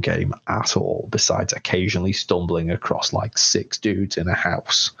actual game at all, besides occasionally stumbling across like 6 dudes in a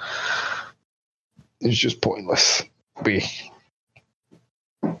house. It's just pointless.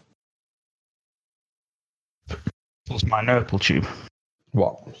 What's my nurple tube?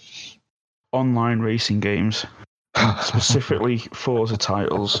 What? Online racing games. Specifically Forza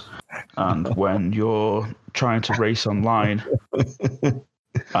titles. And when you're trying to race online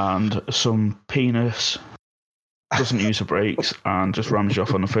and some penis doesn't use the brakes and just rams you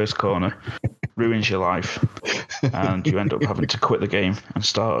off on the first corner, ruins your life, and you end up having to quit the game and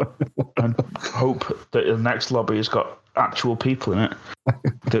start and hope that the next lobby has got actual people in it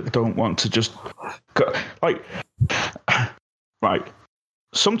that don't want to just go, like, right.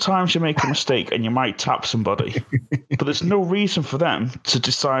 Sometimes you make a mistake and you might tap somebody, but there's no reason for them to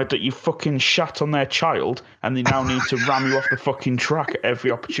decide that you fucking shat on their child and they now need to ram you off the fucking track at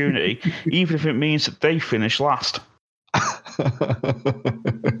every opportunity, even if it means that they finish last. I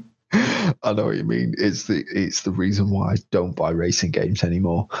know what you mean. It's the reason why I don't buy racing games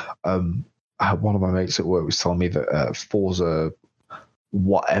anymore. One of my mates at work was telling me that Forza,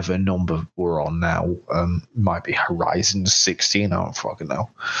 whatever number we're on now, might be Horizon 16, I don't fucking know.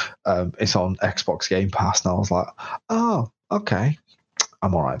 It's on Xbox Game Pass, and I was like, oh, okay.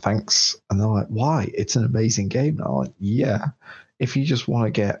 I'm all right, thanks. And they're like, why? It's an amazing game. And I'm like, yeah. If you just want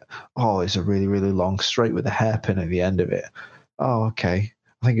to get, it's a really, really long straight with a hairpin at the end of it. Oh, okay.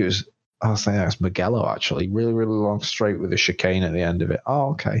 I was thinking that's Mugello, actually. Really, really long straight with a chicane at the end of it. Oh,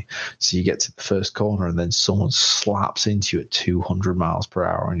 okay. So you get to the first corner and then someone slaps into you at 200 miles per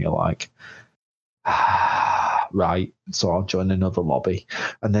hour and you're like, right. So I'll join another lobby.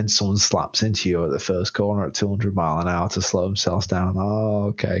 And then someone slaps into you at the first corner at 200 mile an hour to slow themselves down. Oh,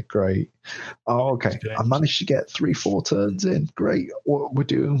 okay, great. Oh, okay. I managed to get 3-4 turns in. Great. We're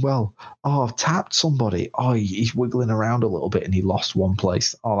doing well. Oh, I've tapped somebody. Oh, he's wiggling around a little bit and he lost one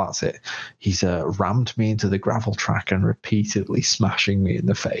place. Oh, that's it. He's rammed me into the gravel track and repeatedly smashing me in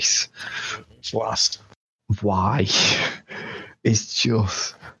the face. It's last. Why? It's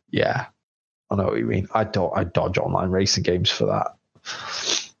just, yeah. I know what you mean. I dodge online racing games for that.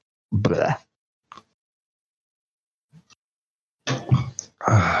 Bleh.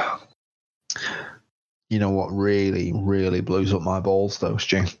 You know what really, really blows up my balls, though,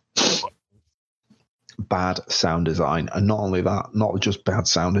 Stu? Bad sound design. And not only that, not just bad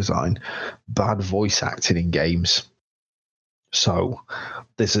sound design, bad voice acting in games. So,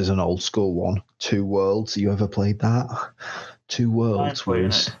 this is an old school one. Two Worlds. You ever played that? Two Worlds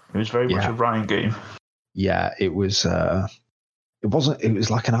was... It was very much a Ryan game. Yeah, it was... it was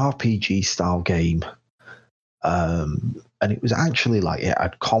like an RPG style game. And it was actually like it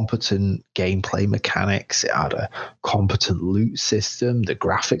had competent gameplay mechanics. It had a competent loot system. The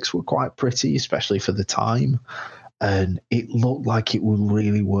graphics were quite pretty, especially for the time. And it looked like it would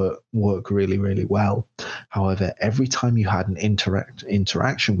really work really, really well. However, every time you had an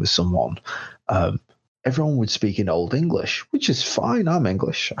interaction with someone, everyone would speak in Old English, which is fine. I'm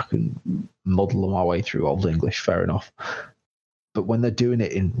English. I can muddle my way through Old English, fair enough. But when they're doing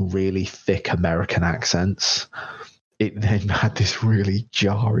it in really thick American accents, it then had this really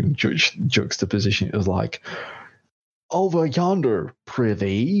jarring juxtaposition. It was like, over yonder,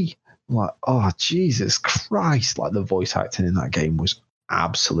 prithee. I'm like, oh, Jesus Christ. Like, the voice acting in that game was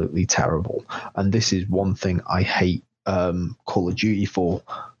absolutely terrible. And this is one thing I hate Call of Duty for.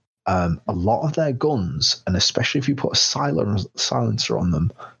 A lot of their guns, and especially if you put a silencer on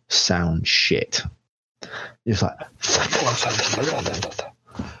them, sound shit. It's like...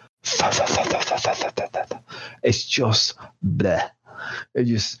 It's just bleh.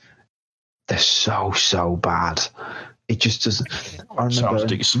 They're so bad. It just doesn't. Sounds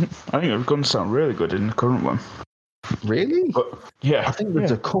decent. I think the guns sound really good in the current one. Really? But, yeah. I think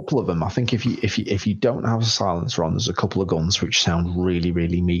there's a couple of them. I think if you don't have a silencer on, there's a couple of guns which sound really,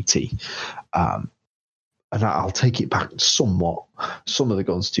 really meaty. And I'll take it back somewhat. Some of the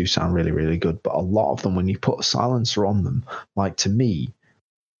guns do sound really, really good, but a lot of them, when you put a silencer on them, like, to me,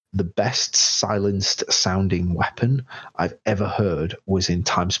 the best silenced sounding weapon I've ever heard was in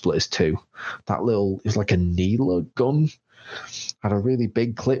Time Splitters 2. That little, it was like a needler gun, had a really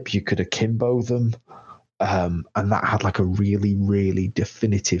big clip. You could akimbo them. And that had like a really, really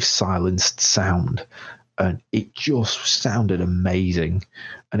definitive silenced sound. And it just sounded amazing.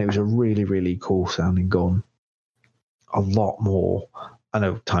 And it was a really, really cool sounding gun. A lot more. I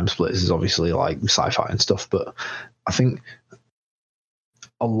know Time Splitters is obviously like sci-fi and stuff, but I think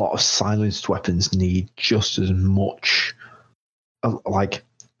a lot of silenced weapons need just as much. Like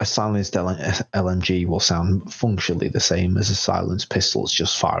a silenced LMG will sound functionally the same as a silenced pistol. It's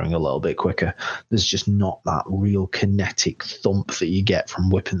just firing a little bit quicker. There's just not that real kinetic thump that you get from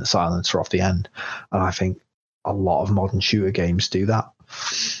whipping the silencer off the end. And I think a lot of modern shooter games do that.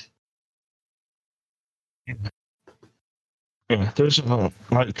 Yeah, there's a lot.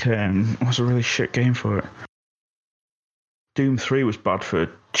 Like, what's a really shit game for it? Doom 3 was bad for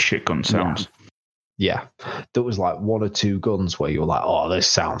shit gun sounds. Yeah. There was like one or two guns where you were like, oh, this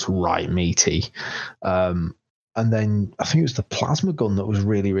sounds right meaty. And then I think it was the plasma gun that was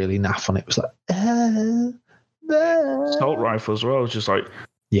really, really naff on it. It was like, assault rifle as well, just like...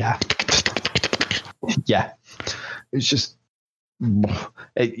 Yeah. Yeah. It's just...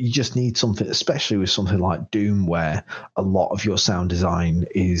 You just need something, especially with something like Doom, where a lot of your sound design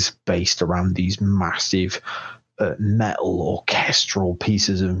is based around these massive... metal orchestral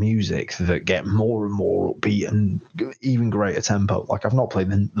pieces of music that get more and more upbeat and even greater tempo. Like, I've not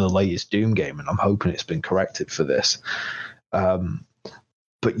played the latest Doom game, and I'm hoping it's been corrected for this.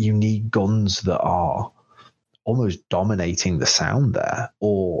 But you need guns that are almost dominating the sound there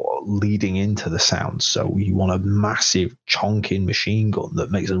or leading into the sound. So you want a massive chonking machine gun that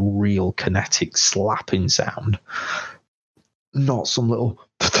makes a real kinetic slapping sound, not some little...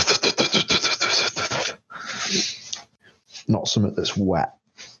 Not something that's wet.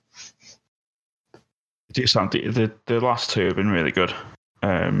 The last two have been really good.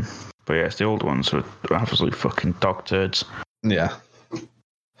 But yeah, it's the old ones are absolutely fucking dog turds. Yeah.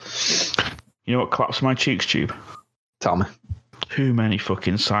 You know what claps my cheeks, Tube? Tell me. Too many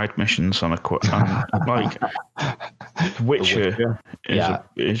fucking side missions on like Witcher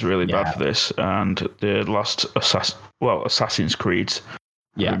is really bad for this, and the last Assassin's Creed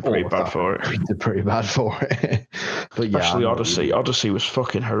Yeah, pretty bad for it. They're pretty bad for it. But Especially yeah, Odyssey. Odyssey was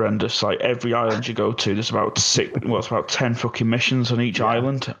fucking horrendous. Like every island you go to, there's about 10 fucking missions on each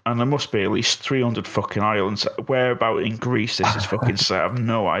island, and there must be at least 300 fucking islands. Where about in Greece this is fucking set, I have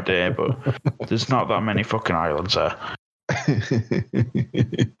no idea, but there's not that many fucking islands there.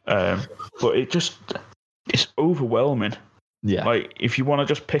 But it's overwhelming. Yeah. Like if you want to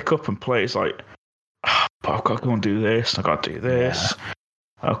just pick up and play, it's like, but I've got to go and do this. I've got to do this. Yeah.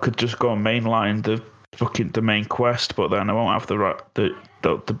 I could just go and mainline the main quest, but then I won't have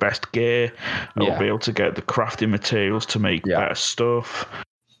the best gear. I won't be able to get the crafting materials to make better stuff.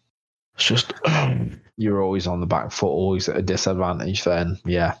 It's just you're always on the back foot, always at a disadvantage. Then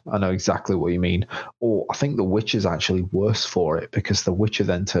I know exactly what you mean. Or I think The Witcher's actually worse for it, because The Witcher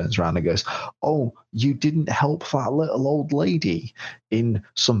then turns around and goes, "Oh, you didn't help that little old lady in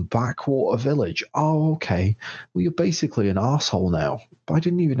some backwater village. Oh, okay. Well, you're basically an arsehole now. But I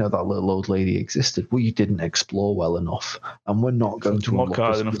didn't even know that little old lady existed. Well, you didn't explore well enough, and we're not going to unlock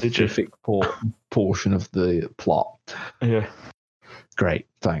a specific portion of the plot." Yeah. Great,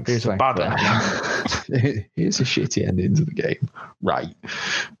 thanks. Here's a bad ending. Here's a shitty ending to the game. Right.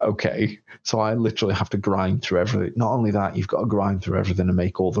 Okay. So I literally have to grind through everything. Not only that, you've got to grind through everything and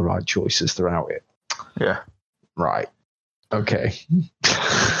make all the right choices throughout it. Yeah. Right. Okay.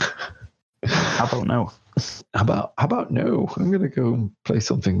 How about no? How about no? I'm going to go and play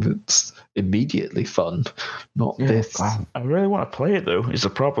something that's immediately fun, not this. I really want to play it, though, is the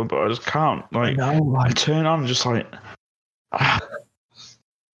problem, but I just can't. Like, I turn on and just like...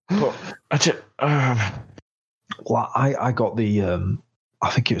 But well, I got the I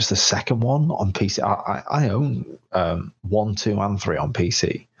think it was the second one on PC. I own 1, 2, and 3 on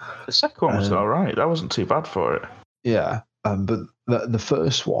PC. The second one was all right. That wasn't too bad for it. Yeah, but the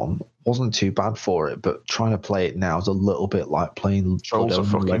first one wasn't too bad for it. But trying to play it now is a little bit like playing controls are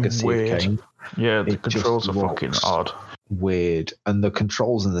fucking Legacy weird. Yeah, the controls are fucking odd. Weird, and the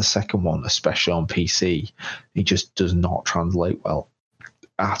controls in the second one, especially on PC, it just does not translate well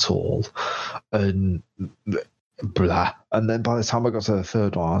at all, and blah. And then by the time I got to the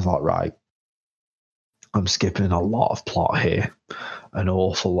third one, I was like, right, I'm skipping a lot of plot here, an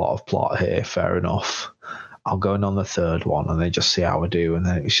awful lot of plot here. Fair enough. I'll go in on the third one and then just see how I do. And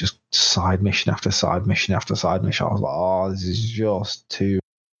then it's just side mission after side mission after side mission. I was like, oh, this is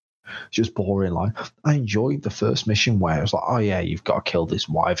just boring. Like, I enjoyed the first mission where I was like, oh yeah, you've got to kill this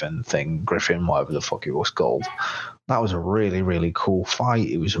wyvern thing, griffin, whatever the fuck it was called. That was a really, really cool fight.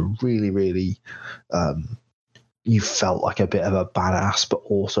 It was a really, really, you felt like a bit of a badass, but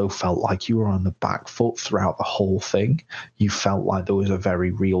also felt like you were on the back foot throughout the whole thing. You felt like there was a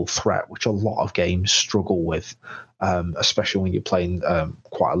very real threat, which a lot of games struggle with, especially when you're playing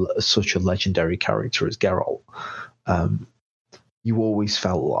such a legendary character as Geralt. You always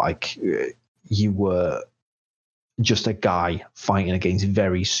felt like you were just a guy fighting against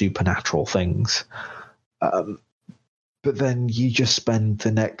very supernatural things. But then you just spend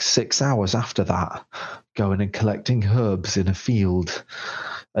the next 6 hours after that going and collecting herbs in a field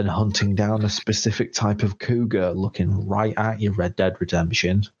and hunting down a specific type of cougar, looking right at your Red Dead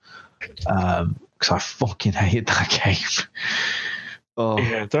Redemption. Because I fucking hated that game. Oh,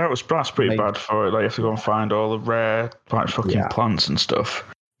 yeah, that's pretty bad for it. Like, you have to go and find all the rare plants and stuff.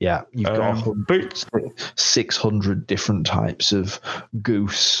 Yeah, you've got 600 different types of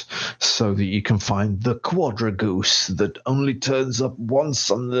goose, so that you can find the quadra goose that only turns up once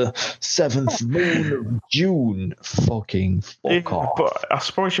on the 7th moon of June. Fucking fuck off. But I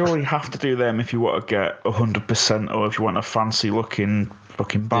suppose you only have to do them if you want to get 100%, or if you want a fancy looking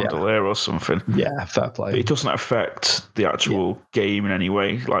fucking bandolier or something. Yeah, fair play. But it doesn't affect the actual game in any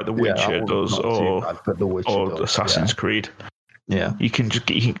way, like The Witcher does, or Assassin's Creed. Yeah,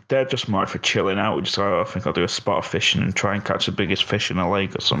 they're just more for chilling out. Just I think I'll do a spot of fishing and try and catch the biggest fish in a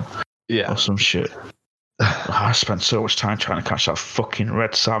lake or some shit. I spent so much time trying to catch that fucking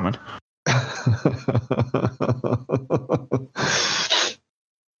red salmon.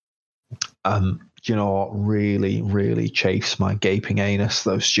 You know what really, really chafes my gaping anus,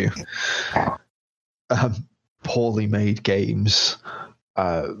 though, Stu? Poorly made games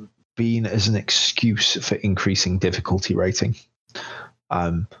being as an excuse for increasing difficulty rating.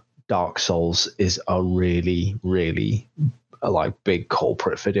 Dark Souls is a really, really big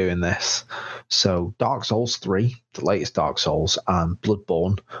culprit for doing this. So Dark Souls 3, the latest Dark Souls, and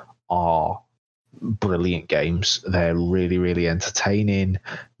Bloodborne are brilliant games. They're really, really entertaining.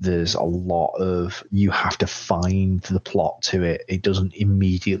 There's a lot of, you have to find the plot to it. It doesn't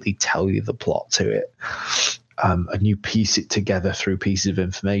immediately tell you the plot to it. and you piece it together through pieces of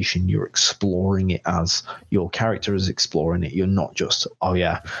information. You're exploring it as your character is exploring it. You're not just,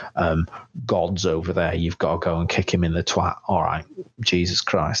 God's over there, you've got to go and kick him in the twat. All right, Jesus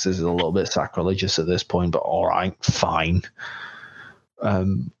Christ, this is a little bit sacrilegious at this point, but all right, fine.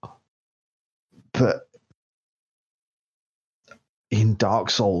 But in Dark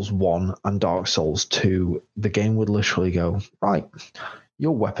Souls 1 and Dark Souls 2, the game would literally go, right,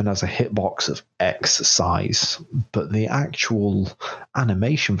 your weapon has a hitbox of X size, but the actual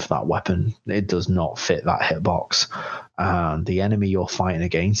animation for that weapon, it does not fit that hitbox. And the enemy you're fighting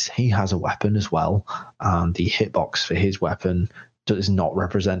against, he has a weapon as well, and the hitbox for his weapon is not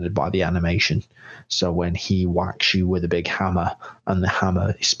represented by the animation. So when he whacks you with a big hammer, and the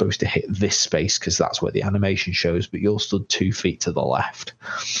hammer is supposed to hit this space because that's where the animation shows, but you're stood 2 feet to the left,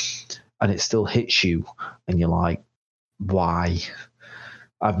 and it still hits you, and you're like, why?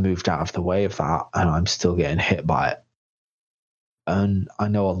 I've moved out of the way of that, and I'm still getting hit by it. And I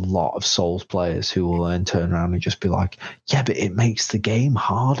know a lot of Souls players who will then turn around and just be like, yeah, but it makes the game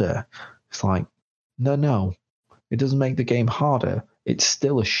harder. It's like, no. It doesn't make the game harder. It's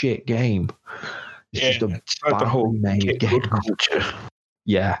still a shit game. It's just a like the whole made game. Culture.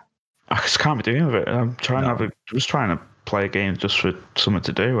 Yeah. I just can't be doing with it. I'm just trying to play a game just for something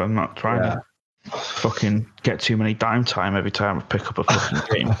to do. I'm not trying to fucking get too many dime time every time I pick up a fucking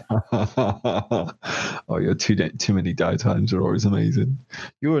game. Oh, your too many dime times are always amazing.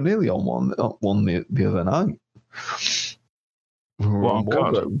 You were nearly on one the other night. Oh,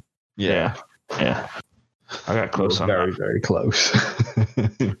 God. Yeah. I got close on very, that. very close.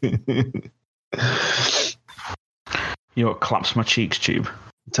 You know what claps my cheeks, Tube?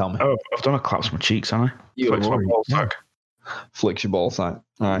 Tell me. Oh, I've done a claps my cheeks, haven't I? Flicks my ball sack. Flicks your ball sack.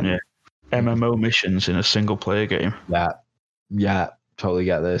 All right. Yeah. MMO missions in a single player game. Yeah, totally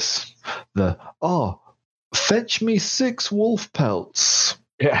get this. Fetch me 6 wolf pelts.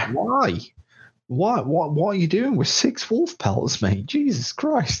 Yeah. Why? What are you doing with 6 wolf pelts, mate? Jesus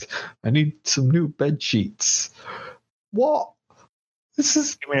Christ. I need some new bed sheets. What? This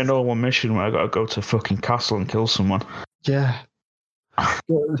is... Give me a normal mission where I gotta go to a fucking castle and kill someone. Yeah.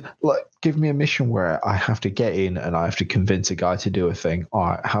 Like, give me a mission where I have to get in and I have to convince a guy to do a thing. All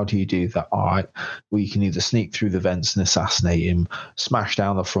right, how do you do that? All right, well, you can either sneak through the vents and assassinate him, smash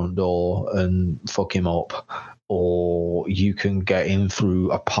down the front door and fuck him up, or you can get in through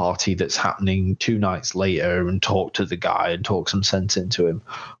a party that's happening 2 nights later and talk to the guy and talk some sense into him.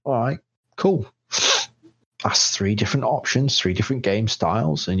 All right, cool. That's 3 different options, 3 different game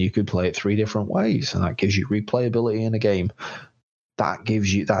styles, and you could play it 3 different ways, and that gives you replayability in a game.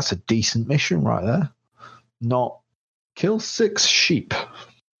 That's a decent mission right there. Not kill 6 sheep.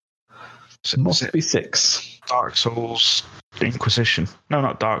 It must be 6. Dark Souls Inquisition. No,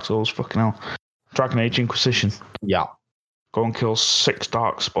 not Dark Souls, fucking hell. Dragon Age Inquisition. Yeah. Go and kill 6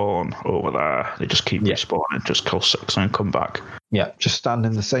 Darkspawn over there. They just keep respawning. Just kill 6 and come back. Yeah, just stand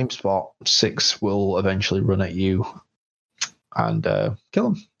in the same spot. 6 will eventually run at you and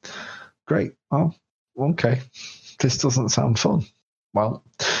kill them. Great. Oh, okay. This doesn't sound fun. Well,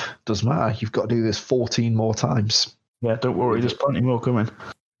 doesn't matter. You've got to do this 14 more times. Yeah, don't worry. There's plenty more coming.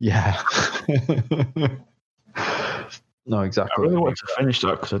 Yeah. No, exactly. I really wanted to finish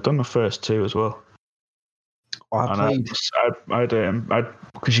that because I've done the first 2 as well. I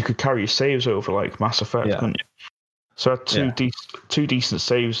because you could carry your saves over like Mass Effect, couldn't you? So I had two decent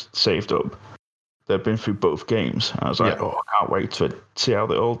saves saved up. They've been through both games. And I was like, I can't wait to see how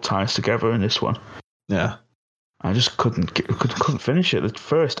they all ties together in this one. Yeah. I just couldn't finish it. The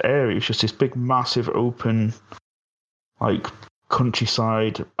first area was just this big, massive, open, like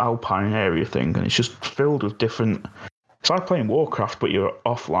countryside, alpine area thing, and it's just filled with different. It's like playing Warcraft, but you're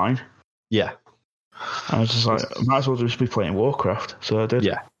offline. Yeah. I was just like, I might as well just be playing Warcraft. So I did.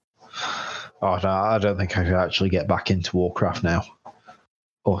 Yeah. Oh no, I don't think I could actually get back into Warcraft now.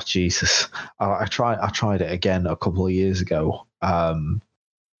 Oh Jesus! I tried it again a couple of years ago.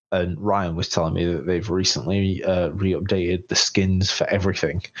 And Ryan was telling me that they've recently re-updated the skins for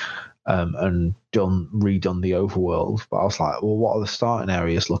everything and redone the overworld. But I was like, well, what are the starting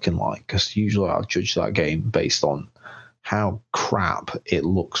areas looking like? Because usually I'll judge that game based on how crap it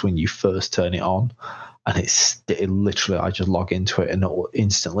looks when you first turn it on. And it literally, I just log into it and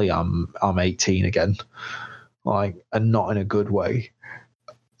instantly I'm 18 again. Like, and not in a good way.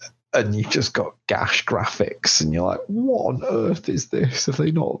 And you've just got gash graphics, and you're like, what on earth is this? Have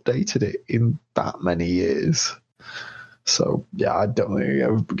they not updated it in that many years? So, yeah, I don't think I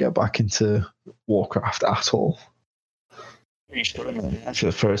ever get back into Warcraft at all. Actually,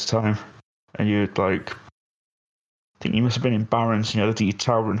 the first time. And you'd like, I think you must have been in Barrens, and you had to do your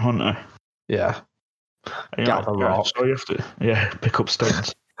Tower and Hunter. Yeah. Gather rock. So you have to, pick up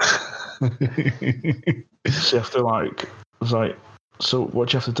stones. So you have to so what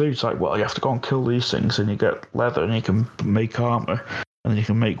do you have to do? It's like, well, you have to go and kill these things, and you get leather, and you can make armor, and then you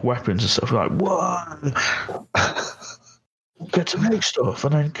can make weapons and stuff. You're like, what? Get to make stuff,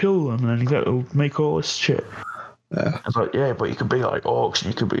 and then kill them, and then you get to make all this shit. Yeah. It's like, but you can be like orcs,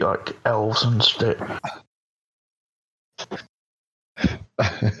 and you can be like elves and shit.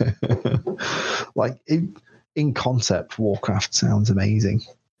 Like in concept, Warcraft sounds amazing.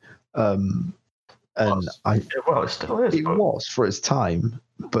 And it still is. It was for its time,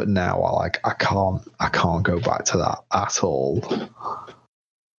 but now I can't go back to that at all.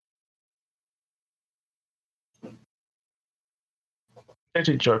 I did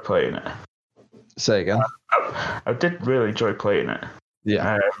enjoy playing it. Say again. I did really enjoy playing it.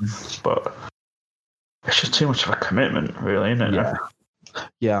 Yeah. But it's just too much of a commitment, really, isn't it? Yeah.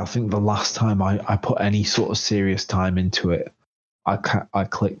 Yeah, I think the last time I put any sort of serious time into it, I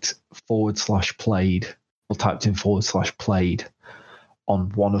clicked /played or typed in /played on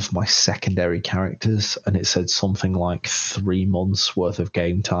one of my secondary characters, and it said something like 3 months worth of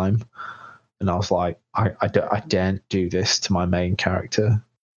game time. And I was like, I daren't do this to my main character.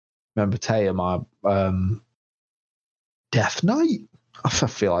 Remember Taya, my Death Knight? I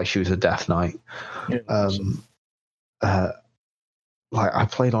feel like she was a Death Knight. Yeah, I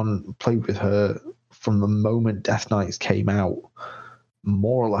played with her from the moment Death Knights came out,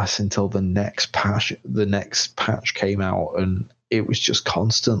 more or less until the next patch. The next patch came out, and it was just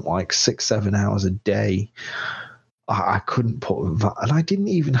constant, like 6-7 hours a day. I couldn't put that, and I didn't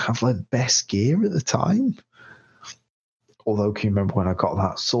even have like best gear at the time. Although, can you remember when I got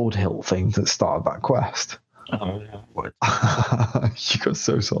that sword hilt thing that started that quest? Oh yeah. You got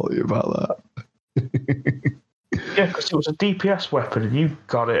so salty about that. Yeah, because it was a DPS weapon, and you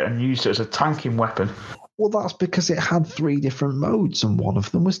got it and used it as a tanking weapon. Well, that's because it had 3 different modes, and one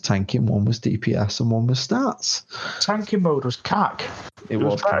of them was tanking, one was DPS, and one was stats. Tanking mode was CAC. It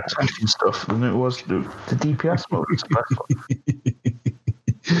was CAC. Tanking stuff, and it was the DPS mode was the best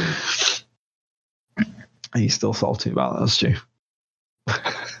one. Are you still salty about that, Stu? Got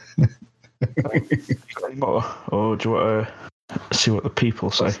any more? Or do you want to see what the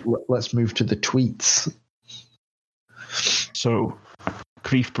people say? Let's move to the tweets. So,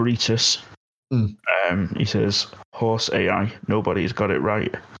 Grief Burritus, he says, horse AI, nobody's got it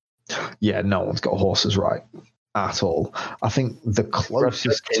right. Yeah, no one's got horses right at all. I think the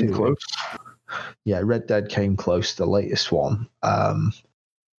closest came close. Yeah, Red Dead came close, the latest one.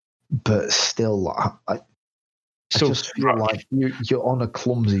 But still, I just feel like you're on a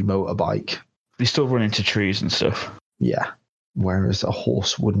clumsy motorbike. They still run into trees and stuff. Yeah. Whereas a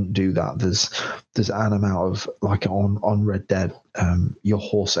horse wouldn't do that. There's an amount of, like on Red Dead, your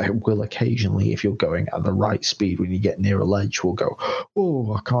horse will occasionally, if you're going at the right speed when you get near a ledge, will go,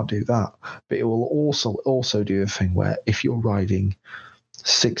 oh, I can't do that. But it will also do a thing where if you're riding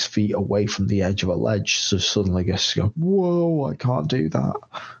 6 feet away from the edge of a ledge, so suddenly gets to go, whoa, I can't do that.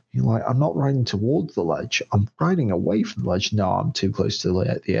 You're like, I'm not riding towards the ledge. I'm riding away from the ledge. No, I'm too close to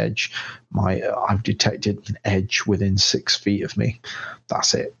the edge. I've detected an edge within 6 feet of me.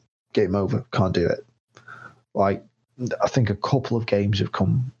 That's it. Game over. Can't do it. Like, I think a couple of games have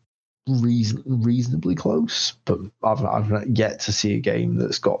come reasonably close, but I've yet to see a game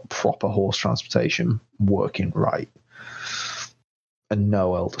that's got proper horse transportation working right. And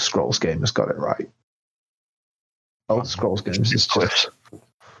no Elder Scrolls game has got it right. Elder Scrolls games is cliffs.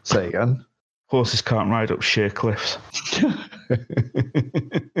 Say again. Horses can't ride up sheer cliffs.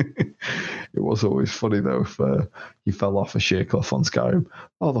 It was always funny though if you fell off a sheer cliff on Skyrim.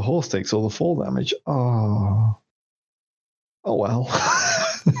 Oh, the horse takes all the fall damage. Oh well.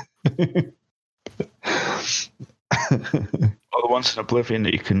 Or the ones in Oblivion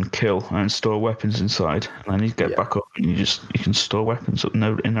that you can kill and store weapons inside, and then you get back up and you can store weapons up in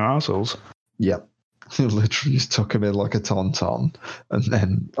their arseholes. Yep. You literally just took him in like a tauntaun, and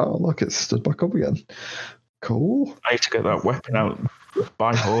then, oh, look, it stood back up again. Cool. I need to get that weapon out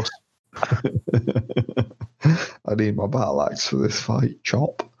by horse. I need my battle axe for this fight.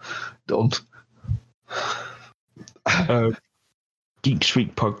 Chop. Done. Geek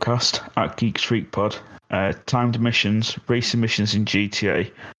Street Podcast at Geek Street Pod. Timed missions, racing missions in GTA,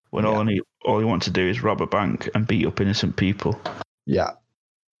 when all you want to do is rob a bank and beat up innocent people. Yeah.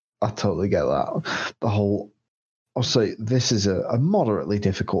 I totally get that. I'll say this is a moderately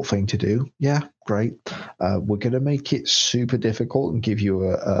difficult thing to do. Yeah, great. We're going to make it super difficult and give you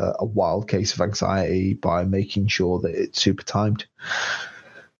a wild case of anxiety by making sure that it's super timed.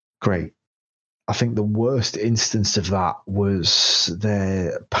 Great. I think the worst instance of that was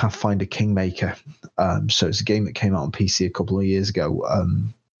their Pathfinder Kingmaker. So it's a game that came out on PC a couple of years ago,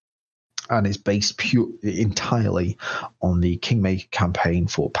 and it's based entirely on the Kingmaker campaign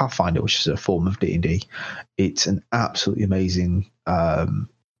for Pathfinder, which is a form of D&D. It's an absolutely amazing.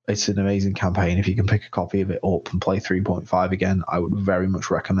 It's an amazing campaign. If you can pick a copy of it up and play 3.5 again, I would very much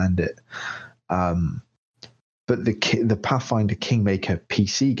recommend it. But the Pathfinder Kingmaker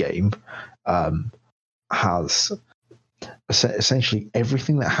PC game has essentially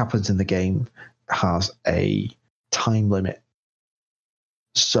everything that happens in the game has a time limit.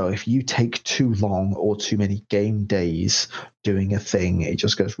 So if you take too long or too many game days doing a thing, it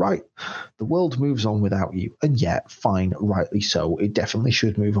just goes, right, the world moves on without you. And yet, fine, rightly so, it definitely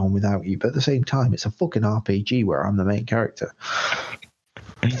should move on without you. But at the same time, it's a fucking RPG where I'm the main character.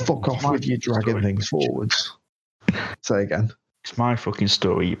 Fuck off with you dragging things forwards. Say again. It's my fucking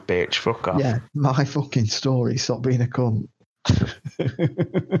story, you bitch. Fuck off. Yeah, my fucking story. Stop being a cunt.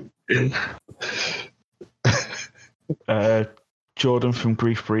 Jordan from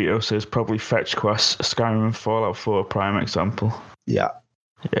Grief Burrito says probably Fetch Quest, Skyrim and Fallout 4 prime example. Yeah.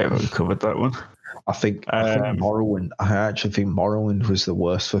 Yeah, we covered that one. I think Morrowind. I actually think Morrowind was the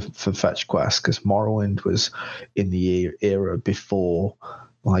worst for Fetch Quest, because Morrowind was in the era before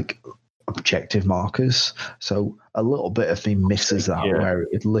like objective markers. So a little bit of me misses that, where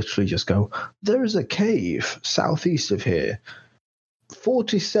it literally just go, there is a cave southeast of here,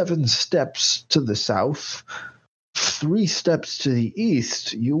 47 steps to the south. 3 steps to the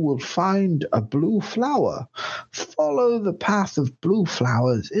east, you will find a blue flower. Follow the path of blue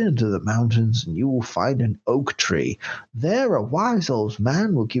flowers into the mountains, and you will find an oak tree. There, a wise old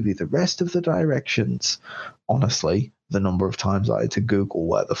man will give you the rest of the directions. Honestly, the number of times I had to Google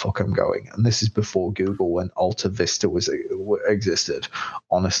where the fuck I'm going, and this is before Google, when Alta Vista existed.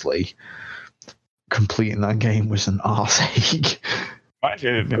 Honestly, completing that game was an arse ache. Might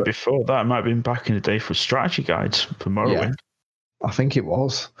have been before that. It might have been back in the day for strategy guides for Morrowind. Yeah, I think it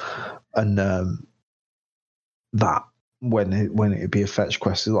was. And that when it'd be a fetch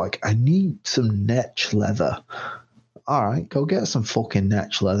quest, is like, I need some netch leather. All right, go get some fucking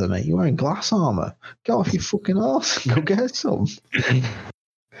netch leather, mate. You're wearing glass armor. Get off your fucking arse and go get some.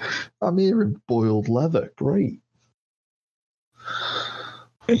 I'm here in boiled leather. Great.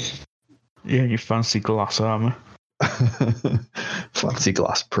 Yeah, your fancy glass armor. Fancy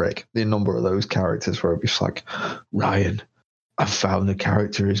glass prick. The number of those characters where it'd be just like, Ryan, I found a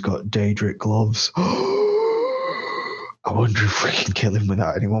character who's got Daedric gloves. I wonder if we can kill him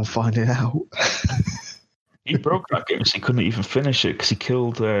without anyone finding out. He broke that game, so he couldn't even finish it because he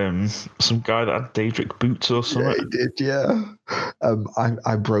killed some guy that had Daedric boots or something. Yeah, he did, yeah.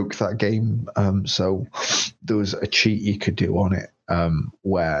 I broke that game, so there was a cheat you could do on it,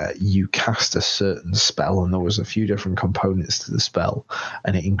 where you cast a certain spell, and there was a few different components to the spell,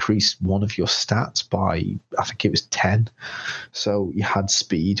 and it increased one of your stats by, I think it was 10. So you had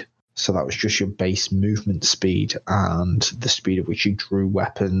speed. So that was just your base movement speed and the speed at which you drew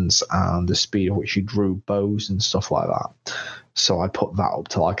weapons and the speed at which you drew bows and stuff like that. So I put that up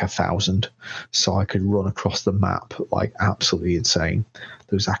to like 1,000, so I could run across the map like absolutely insane.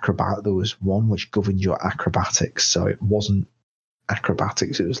 There was one which governed your acrobatics, so it wasn't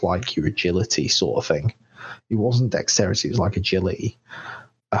acrobatics, it was like your agility sort of thing. It wasn't dexterity, it was like agility.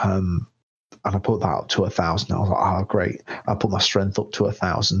 And I put that up to 1,000. I was like, oh, great. I put my strength up to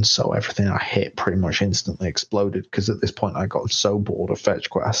 1,000, so everything I hit pretty much instantly exploded, because at this point I got so bored of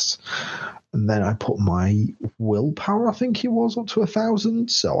fetch quests. And then I put my willpower, I think it was, up to 1,000,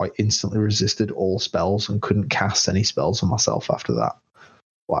 so I instantly resisted all spells and couldn't cast any spells on myself after that.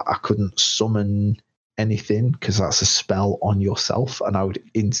 Like, I couldn't summon anything because that's a spell on yourself, and I would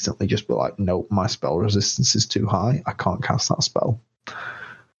instantly just be like, nope, my spell resistance is too high. I can't cast that spell.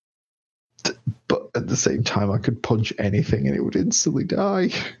 But at the same time, I could punch anything and it would instantly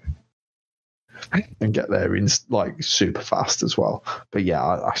die and get there in like super fast as well. But yeah,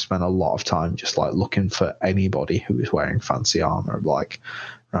 I spent a lot of time just like looking for anybody who was wearing fancy armor. I'm like,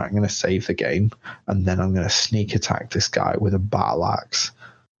 right, I'm going to save the game and then I'm going to sneak attack this guy with a battle axe.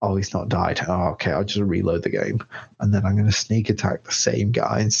 Oh, he's not died. Oh, okay, I'll just reload the game. And then I'm going to sneak attack the same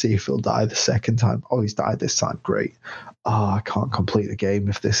guy and see if he'll die the second time. Oh, he's died this time. Great. Oh, I can't complete the game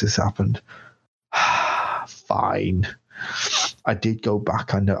if this has happened. Fine. I did go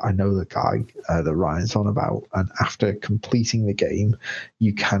back. I know the guy that Ryan's on about, and after completing the game,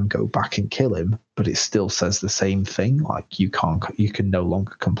 you can go back and kill him, but it still says the same thing. Like you can no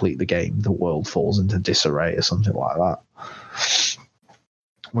longer complete the game. The world falls into disarray or something like that,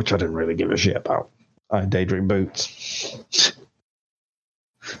 which I didn't really give a shit about. I had Daedric boots.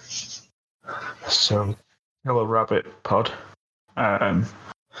 So, Hello Rabbit Pod.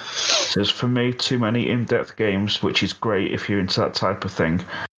 There's, for me, too many in-depth games, which is great if you're into that type of thing.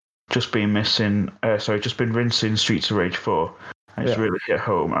 Just been rinsing Streets of Rage 4. And it's really hit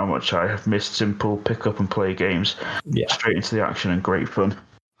home how much I have missed simple pick up and play games. Straight into the action and great fun.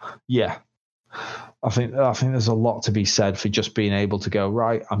 Yeah. I think there's a lot to be said for just being able to go,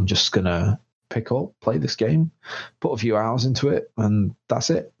 right, I'm just going to pick up, play this game, put a few hours into it, and that's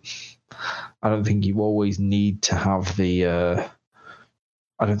it. I don't think you always need to have the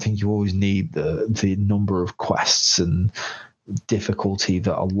number of quests and difficulty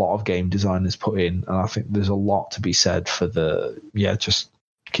that a lot of game designers put in. And I think there's a lot to be said for just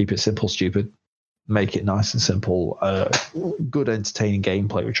keep it simple, stupid. Make it nice and simple. Good, entertaining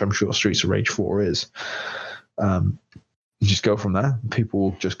gameplay, which I'm sure Streets of Rage 4 is. Just go from there. People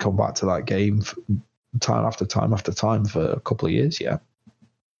will just come back to that game time after time after time for a couple of years, yeah.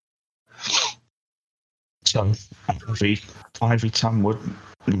 So, 5v10 would,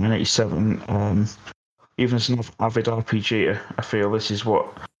 in 87, even as an avid RPG, I feel this is what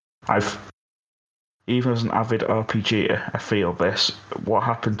even as an avid RPG, I feel this. What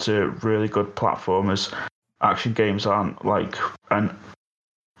happened to really good platformers? Action games aren't like, and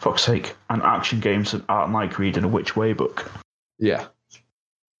fuck's sake, and action games aren't like reading a Which Way book. Yeah.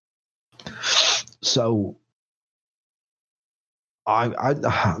 So, I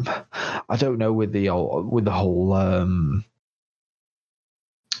don't know with the whole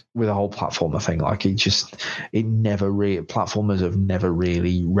platformer thing. Like platformers have never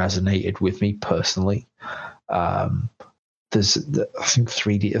really resonated with me personally. There's I think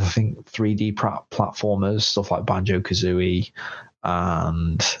 3D platformers, stuff like Banjo-Kazooie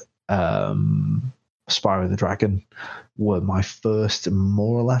and Spyro the Dragon were my first and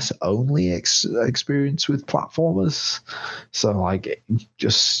more or less only experience with platformers. So like,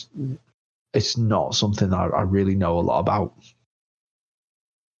 it's not something I really know a lot about.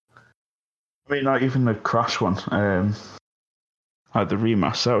 I mean, like even the Crash one, like the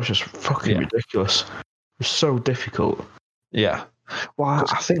remaster, that was just fucking ridiculous. It was so difficult. Yeah. Well,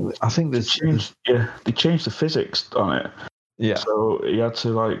 I think they changed the physics on it. Yeah. So you had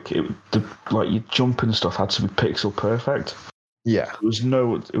to your jump and stuff had to be pixel perfect. Yeah.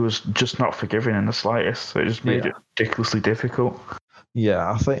 It was just not forgiving in the slightest. So it just made it ridiculously difficult.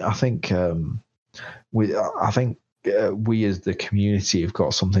 Yeah, I think we as the community have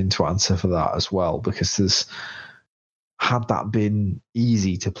got something to answer for that as well, because had that been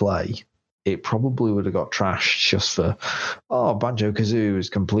easy to play, it probably would have got trashed just for, Banjo-Kazooie is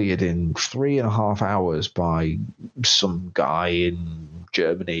completed in 3.5 hours by some guy in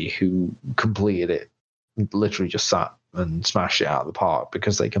Germany who completed it, literally just sat and smashed it out of the park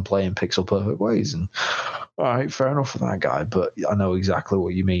because they can play in pixel perfect ways. And all right, fair enough for that guy, but I know exactly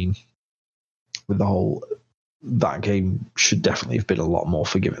what you mean with the whole. That game should definitely have been a lot more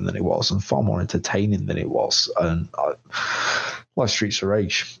forgiving than it was, and far more entertaining than it was. And like Streets of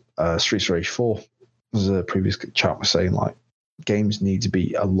Rage 4, as a previous chat was saying, like, games need to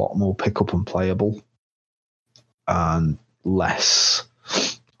be a lot more pick up and playable, and less.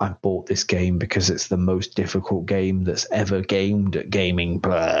 I bought this game because it's the most difficult game that's ever gamed at gaming.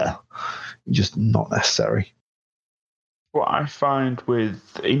 Blah. Just not necessary. What I find with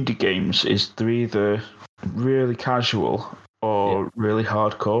indie games is they're either really casual or really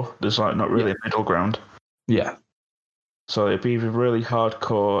hardcore. There's like not really a middle ground. Yeah. So it'd be either really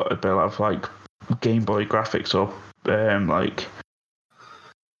hardcore, a bit of like Game Boy graphics, or like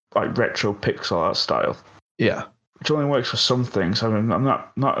retro pixel art style. Yeah. Which only works for some things. I mean, I'm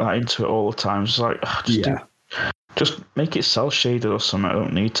not that into it all the time. It's like just make it cel shaded or something. I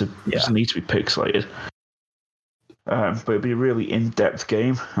don't need to. It doesn't need to be pixelated. But it'd be a really in-depth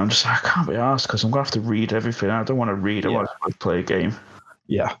game. I'm just like, I can't be asked because I'm going to have to read everything. I don't want to read. I want to play a game.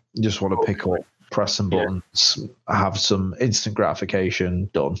 Yeah. You just want to pick up, press some buttons, have some instant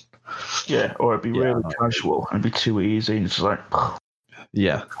gratification, done. Yeah, or it'd be really casual and it'd be too easy. And it's just like,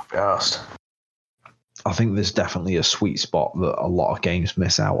 yeah. Can't be asked. I think there's definitely a sweet spot that a lot of games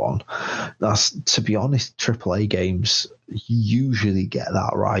miss out on. That's, to be honest, AAA games usually get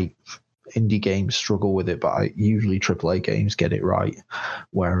that right. Indie games struggle with it, but usually AAA games get it right,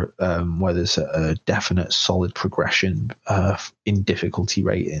 where there's a definite solid progression in difficulty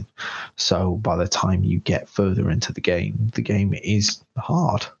rating. So by the time you get further into the game is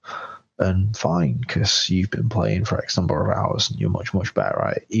hard and fine because you've been playing for X number of hours and you're much, much better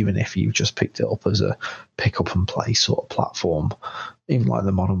at it, even if you've just picked it up as a pick up and play sort of platform. Even like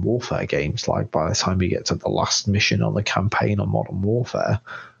the Modern Warfare games, like by the time you get to the last mission on the campaign on Modern Warfare,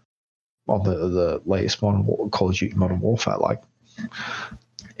 on the latest Call of Duty Modern Warfare, like,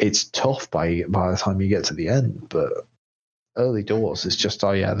 it's tough by the time you get to the end, but early doors, it's just,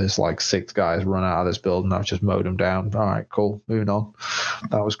 oh yeah, there's like 6 guys run out of this building. I've just mowed them down. All right, cool. Moving on.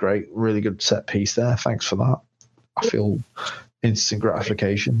 That was great. Really good set piece there. Thanks for that. I feel instant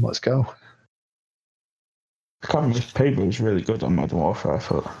gratification. Let's go. Cameron's paper was really good on Modern Warfare, I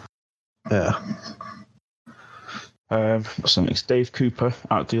thought. Yeah. It's Dave Cooper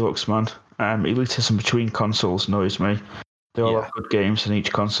at Deluxe Man. Elitism between consoles annoys me. They all have good games, and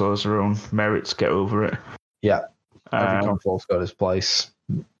each console has their own merits. Get over it. Yeah. Every console's got its place.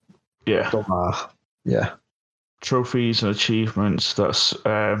 Yeah. Don't matter. Yeah. Trophies and achievements that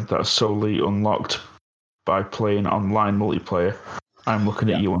are solely unlocked by playing online multiplayer. I'm looking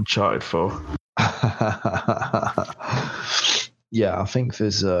at you, Uncharted 4. Yeah, I think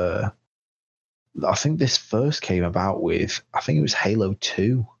there's I think this first came about with, I think it was Halo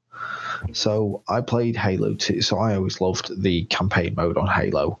 2. So I played Halo 2, so I always loved the campaign mode on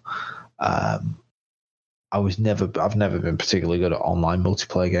Halo. I've never been particularly good at online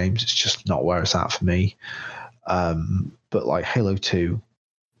multiplayer games. It's just not where it's at for me. But like Halo 2,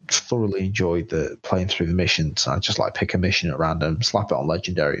 thoroughly enjoyed playing through the missions. I just like pick a mission at random, slap it on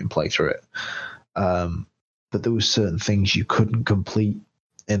Legendary and play through it. But there were certain things you couldn't complete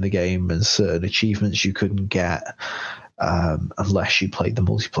in the game and certain achievements you couldn't get unless you played the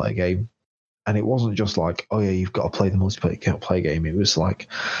multiplayer game. And it wasn't just like, oh yeah, you've got to play the multiplayer game. It was like,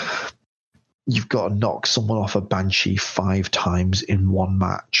 you've got to knock someone off a Banshee 5 times in one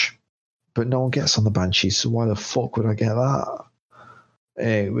match. But no one gets on the Banshee, so why the fuck would I get that?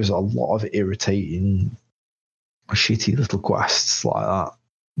 It was a lot of irritating, shitty little quests like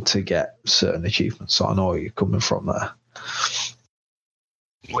that to get certain achievements. So I know where you're coming from there.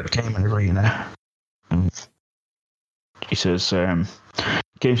 What game in Arena? He says,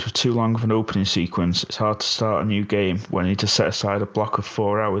 games with too long of an opening sequence. It's hard to start a new game when you need to set aside a block of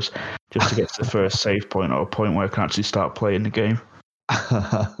 4 hours just to get to the first save point or a point where I can actually start playing the game.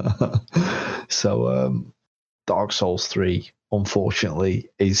 So Dark Souls 3, unfortunately,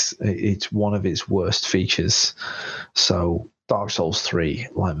 it's one of its worst features. So Dark Souls 3,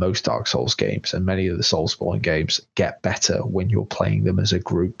 like most Dark Souls games and many of the Soulsborne games, get better when you're playing them as a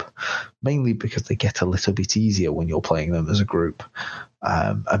group, mainly because they get a little bit easier when you're playing them as a group.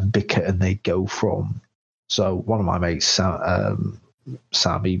 And they go from... So one of my mates,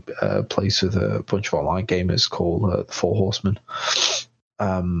 Sammy, plays with a bunch of online gamers called the Four Horsemen.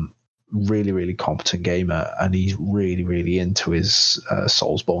 Really, really competent gamer, and he's really, really into his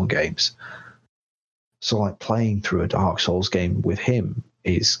Soulsborne games. So, like, playing through a Dark Souls game with him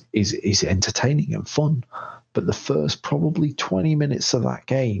is entertaining and fun. But the first probably 20 minutes of that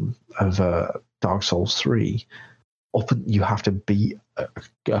game of Dark Souls 3, you have to beat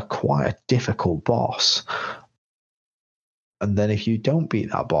quite a difficult boss. And then if you don't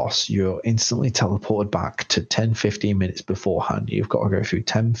beat that boss, you're instantly teleported back to 10-15 minutes beforehand. You've got to go through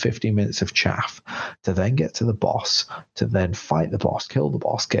 10-15 minutes of chaff to then get to the boss, to then fight the boss, kill the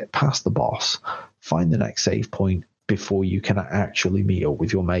boss, get past the boss, find the next save point before you can actually meet up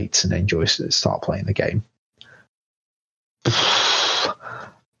with your mates and start playing the game.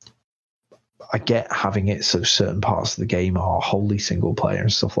 I get having it so certain parts of the game are wholly single player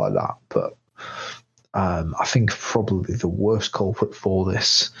and stuff like that, but I think probably the worst culprit for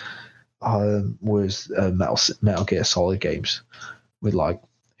this was Metal Gear Solid games, with like,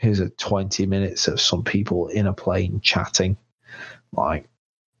 here's a 20 minutes of some people in a plane chatting. Like,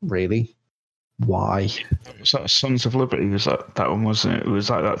 really? Why? Was that Sons of Liberty? Was that one, wasn't it? It was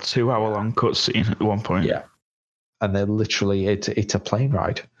like that 2-hour long cutscene at one point. Yeah. And they're literally, it's a plane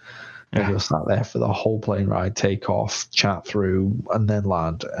ride. And you're sat there for the whole plane ride, take off, chat through, and then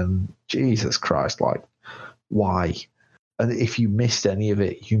land. And Jesus Christ, like, why? And if you missed any of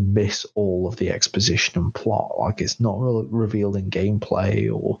it, you miss all of the exposition and plot. Like, it's not revealed in gameplay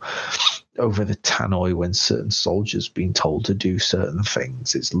or over the tannoy when certain soldiers being told to do certain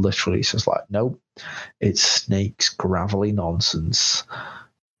things. It's literally just like, nope, it's Snake's gravelly nonsense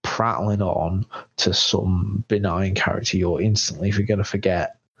prattling on to some benign character you're instantly going to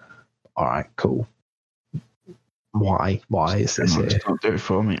forget. All right, cool. Why is this here? It don't do it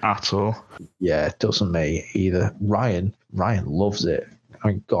for me at all. Yeah, it doesn't me either. Ryan loves it.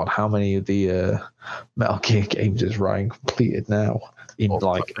 My God, how many of the Metal Gear games is Ryan completed now?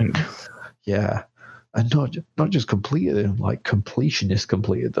 Yeah, and not just completed them, like completionist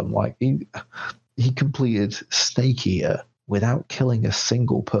completed them. Like he completed Snake Eater without killing a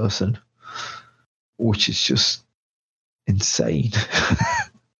single person, which is just insane.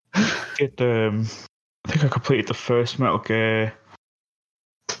 I think I completed the first Metal Gear.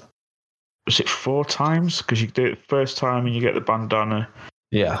 Was it 4 times? Because you do it the first time and you get the bandana.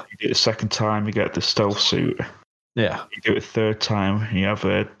 Yeah. You do it the second time, you get the stealth suit. Yeah. You do it a third time, and you have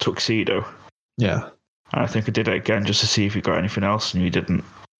a tuxedo. Yeah. And I think I did it again just to see if you got anything else, and you didn't.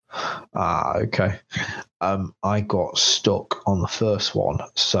 Ah, okay. I got stuck on the first one,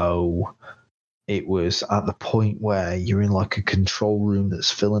 so it was at the point where you're in like a control room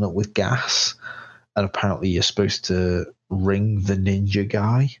that's filling up with gas, and apparently you're supposed to ring the ninja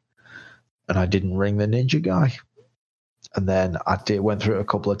guy, and I didn't ring the ninja guy. And then went through it a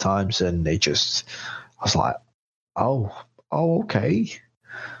couple of times, and I was like, oh, okay.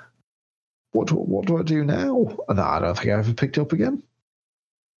 What do I do now? And I don't think I ever picked up again.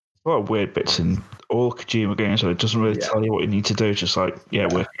 A lot of weird bits in all Kojima games, so it doesn't really tell you what you need to do. It's just like,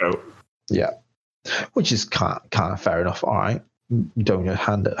 work it out. Yeah, which is kind of fair enough. All right, you don't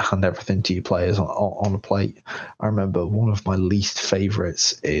hand everything to your players on a plate. I remember one of my least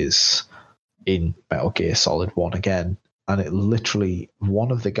favorites is in Metal Gear Solid 1 again. And it literally,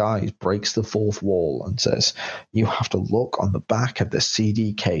 one of the guys breaks the fourth wall and says, you have to look on the back of the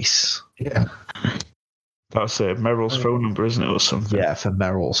CD case. Yeah. That's Meryl's phone number, isn't it, or something? Yeah, for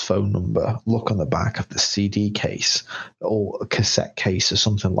Meryl's phone number. Look on the back of the CD case or a cassette case or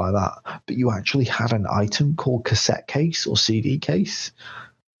something like that. But you actually had an item called cassette case or CD case.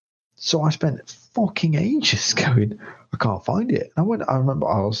 So I spent fucking ages going, I can't find it. I remember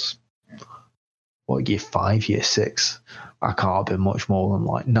I was... year 5, year 6? I can't have been much more than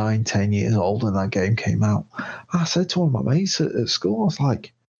like 9, 10 years old when that game came out. I said to one of my mates at school, I was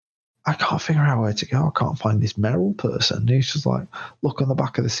like, I can't figure out where to go. I can't find this Meryl person. And he's just like, look on the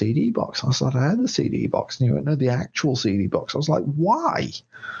back of the CD box. I was like, I had the CD box. And he went, no, the actual CD box. I was like, why?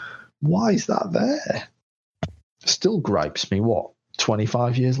 Why is that there? Still gripes me,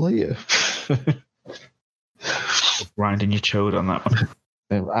 25 years later? Grinding your chode on that one.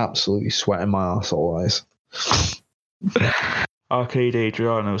 I'm absolutely sweating my arse always. Arcade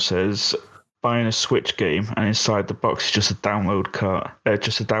Adriano says, buying a Switch game and inside the box is just a download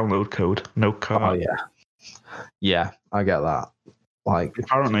code, no card. Oh yeah, yeah, I get that. Like,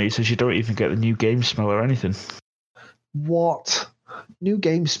 apparently, he says you don't even get the new game smell or anything. What? New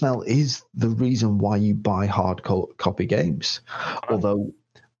game smell is the reason why you buy hard copy games. Although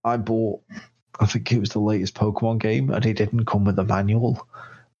I bought, I think it was the latest Pokemon game, and it didn't come with a manual.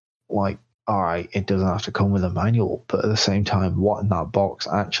 Like, all right, it doesn't have to come with a manual, but at the same time, what in that box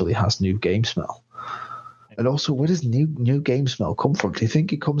actually has new game smell? And also, where does new game smell come from? Do you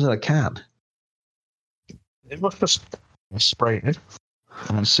think it comes in a can? It must just spray it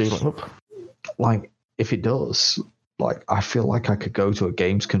and then seal it up. Like, if it does, like, I feel like I could go to a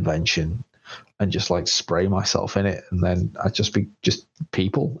games convention and just like spray myself in it, and then I'd just be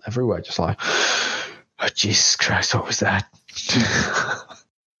people everywhere, just like, oh, Jesus Christ, what was that?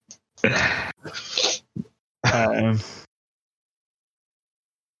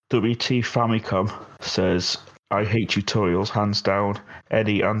 WT Famicom says, I hate tutorials, hands down.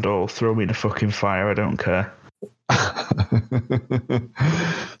 Eddie and all, throw me in the fucking fire, I don't care.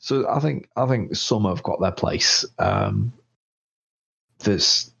 So I think some have got their place.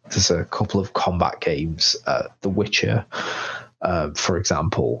 There's a couple of combat games, The Witcher, for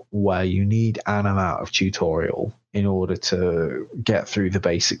example, where you need an amount of tutorial in order to get through the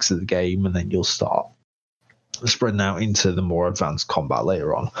basics of the game, and then you'll start spreading out into the more advanced combat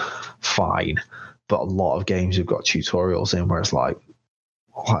later on. Fine, but a lot of games have got tutorials in where it's like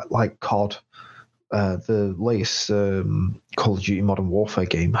COD. The latest Call of Duty Modern Warfare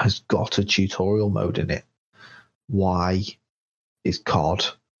game has got a tutorial mode in it. Why is COD?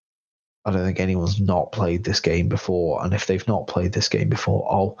 I don't think anyone's not played this game before, and if they've not played this game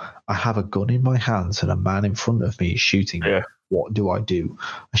before, I have a gun in my hands and a man in front of me is shooting me. What do? I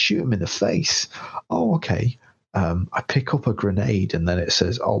shoot him in the face. Oh, okay. I pick up a grenade and then it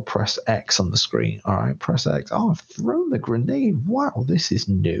says, press X on the screen. All right, press X. Oh, I've thrown the grenade. Wow, this is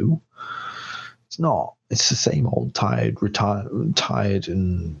new. It's not. It's the same old tired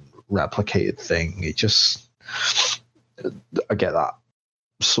and replicated thing. I get that.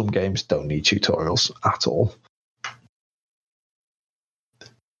 Some games don't need tutorials at all.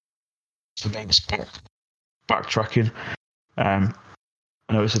 Backtracking. I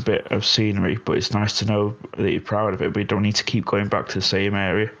know it's a bit of scenery, but it's nice to know that you're proud of it, but you don't need to keep going back to the same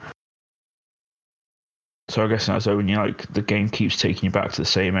area. So I guess that's when the game keeps taking you back to the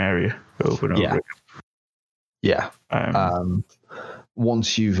same area over and over. Yeah.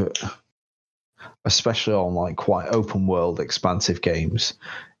 Once you've, especially on quite open world, expansive games,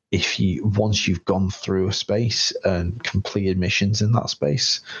 once you've gone through a space and completed missions in that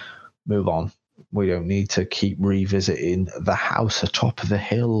space, move on. We don't need to keep revisiting the house atop of the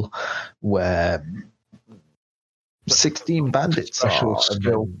hill where 16 bandits Special are, and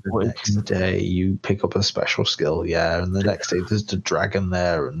skill. then the next day you pick up a special skill, and the next day there's the dragon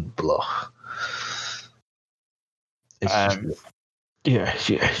there and blah. It's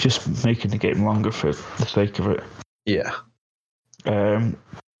just making the game longer for the sake of it. Yeah.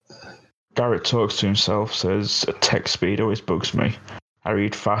 Garrett talks to himself, says text speed always bugs me. I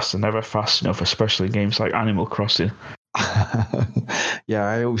read fast and never fast enough, especially in games like Animal Crossing. Yeah,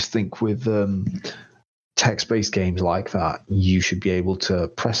 I always think with text-based games like that, you should be able to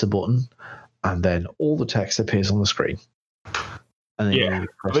press a button and then all the text appears on the screen. And then you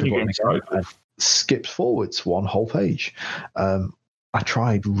press the button again and skips forwards one whole page. I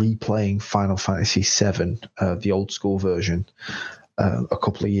tried replaying Final Fantasy VII, the old school version, a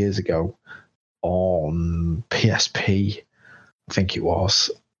couple of years ago on PSP, I think it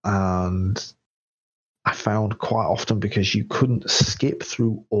was, and I found quite often, because you couldn't skip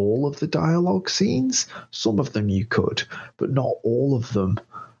through all of the dialogue scenes, some of them you could, but not all of them,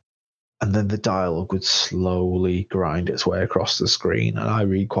 and then the dialogue would slowly grind its way across the screen, and I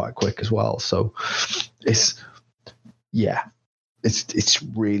read quite quick as well, so it's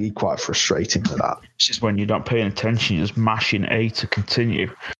really quite frustrating for that. It's just when you're not paying attention, you're just mashing A to continue.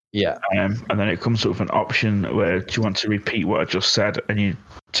 Yeah. And then it comes up with an option where, do you want to repeat what I just said? And you're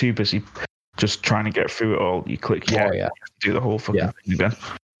too busy just trying to get through it all. You click do the whole fucking thing again.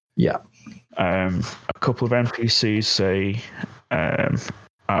 Yeah. A couple of NPCs say, I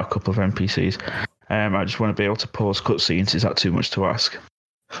just want to be able to pause cutscenes. Is that too much to ask?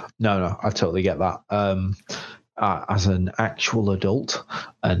 No, I totally get that. As an actual adult,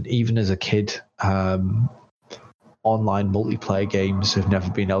 and even as a kid, online multiplayer games have never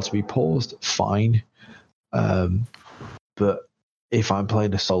been able to be paused. Fine. But if I'm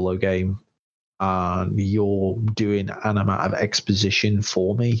playing a solo game and you're doing an amount of exposition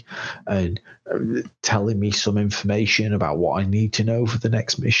for me and telling me some information about what I need to know for the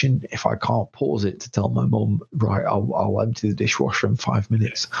next mission, if I can't pause it to tell my mum, right, I'll empty the dishwasher in 5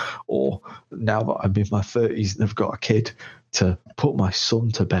 minutes, or now that I'm in my 30s and I've got a kid, to put my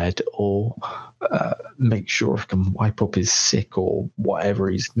son to bed, or make sure I can wipe up his sick or whatever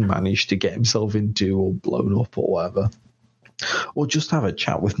he's managed to get himself into or blown up or whatever, or just have a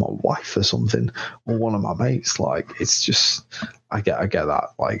chat with my wife or something, or one of my mates. Like, it's just, I get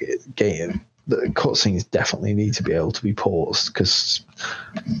that. Like, the cutscenes definitely need to be able to be paused, because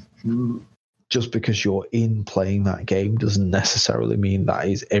just because you're in playing that game doesn't necessarily mean that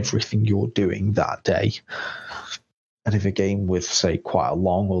is everything you're doing that day. And if a game with, say, quite a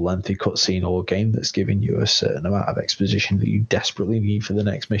long or lengthy cutscene, or a game that's giving you a certain amount of exposition that you desperately need for the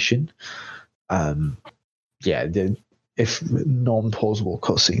next mission, if non-pausable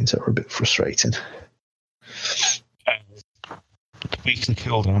cutscenes are a bit frustrating. The Weekly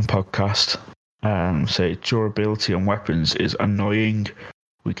Killdown podcast say durability on weapons is annoying.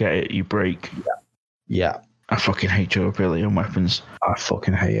 We get it, you break. Yeah. I fucking hate durability on weapons. I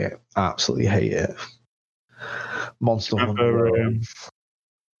fucking hate it. Absolutely hate it. Monster Hunter.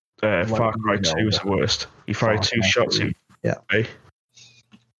 Far Cry 2 is the worst. You fire two shots in. Yeah. Okay?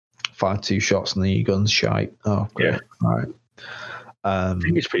 Fire 2 shots and then your gun's shite. Oh, great. Yeah. All right. I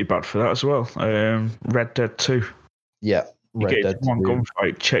think it's pretty bad for that as well. Red Dead 2. Yeah. Red Dead 2. One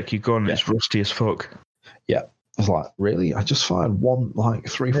gunfight, check your gun, it's rusty as fuck. Yeah. I was like, really? I just fired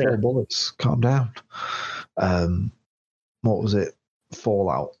 4 bullets. Calm down. What was it?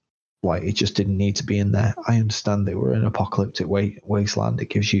 Fallout. Like, it just didn't need to be in there. I understand they were in apocalyptic wasteland.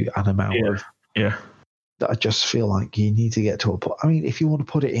 It gives you an amount of... Yeah. That I just feel like you need to get to a point. I mean, if you want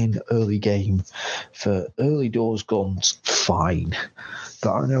to put it in early game for early doors guns, fine.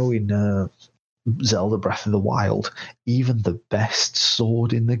 But I know in Zelda Breath of the Wild, even the best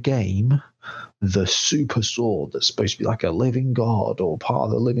sword in the game, the super sword that's supposed to be like a living god or part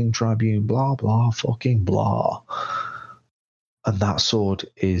of the living tribune, blah, blah, fucking blah. And that sword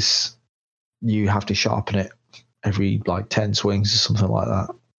is, you have to sharpen it every 10 swings or something like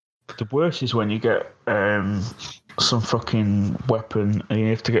that. The worst is when you get some fucking weapon and you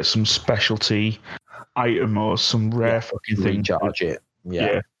have to get some specialty item or some rare fucking thing. Recharge it.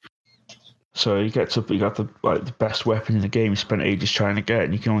 Yeah. So you got the best weapon in the game you spent ages trying to get,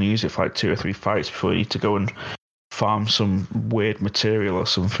 and you can only use it for 2 or 3 fights before you need to go and farm some weird material or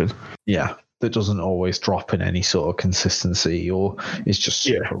something. Yeah. That doesn't always drop in any sort of consistency, or it's just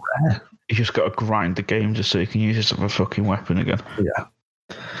super rare. You just got to grind the game just so you can use it as a fucking weapon again. Yeah.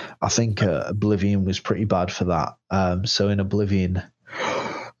 I think Oblivion was pretty bad for that. So in Oblivion,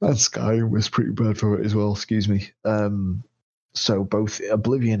 and Skyrim was pretty bad for it as well, excuse me. So both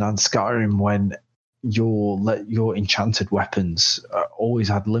Oblivion and Skyrim, when your enchanted weapons always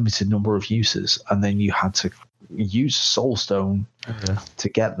had limited number of uses, and then you had to use Soulstone to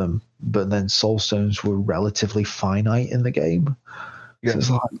get them, but then Soulstones were relatively finite in the game. So it's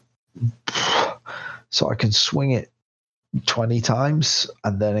like, so I can swing it 20 times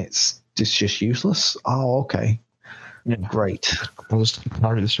and then it's just useless. Oh, okay. Yeah. Great. I'll just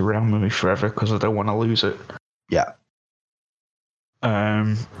carry this around with me forever because I don't want to lose it. Yeah.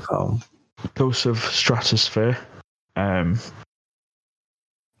 Ghost of Stratosphere.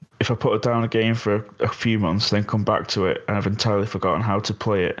 If I put it down a game for a few months, then come back to it, and I've entirely forgotten how to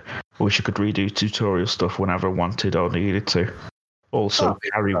play it, I wish I could redo tutorial stuff whenever I wanted or needed to. Also,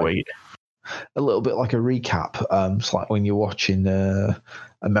 carry weight. A little bit like a recap. It's like when you're watching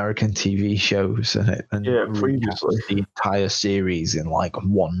American TV shows and previously the entire series in like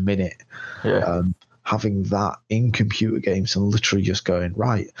 1 minute. Yeah. Having that in computer games and literally just going,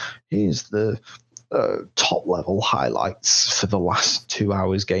 right, here's the top level highlights for the last 2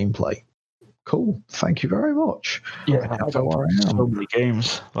 hours gameplay. Cool. Thank you very much. Yeah, I've got so many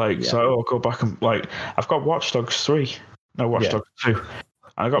games. So I'll go back and I've got Watch Dogs 3. No, Watch Dogs 2.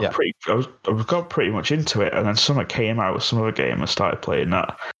 I got pretty much into it, and then something came out with some other game. I started playing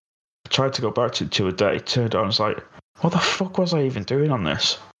that. I tried to go back to it the other day. Turned on, I was like, "What the fuck was I even doing on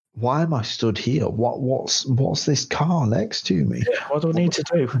this? Why am I stood here? What's this car next to me? Yeah, what do I need to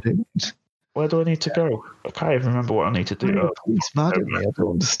do? Where do I need to go? I can't even remember what I need to do. He's mad at me. I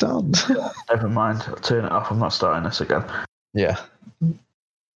don't understand. Never mind. I'll turn it off. I'm not starting this again. Yeah.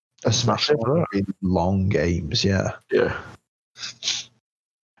 Especially really long games. Yeah. Yeah.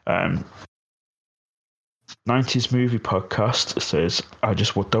 90s movie podcast says, I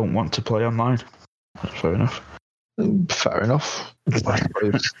just don't want to play online. That's fair enough. Fair enough.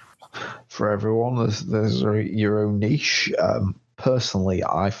 For everyone, there's your own niche. Personally,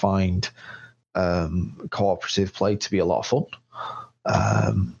 I find cooperative play to be a lot of fun.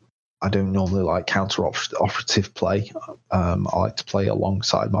 I don't normally like counter-operative play. I like to play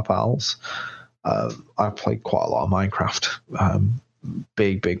alongside my pals. I play quite a lot of Minecraft.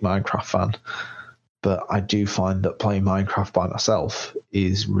 Big Minecraft fan. But I do find that playing Minecraft by myself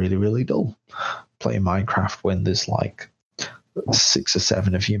is really, really dull. Playing Minecraft when there's like 6 or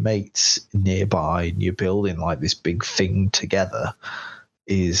 7 of your mates nearby and you're building like this big thing together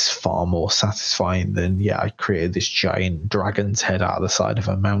is far more satisfying than, I created this giant dragon's head out of the side of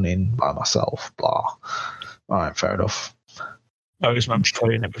a mountain by myself. Blah. All right, fair enough. I always remember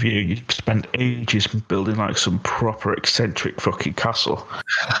playing it with you. You spent ages building like some proper eccentric fucking castle.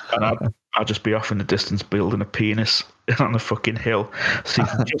 And I'd just be off in the distance building a penis on a fucking hill. So you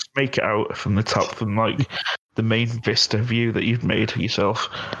can just make it out from the top from like the main vista view that you've made for yourself.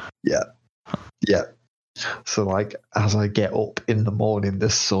 Yeah. Yeah. So like as I get up in the morning,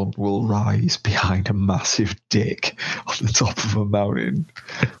 the sun will rise behind a massive dick on the top of a mountain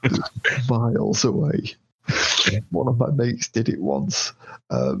miles away. One of my mates did it once.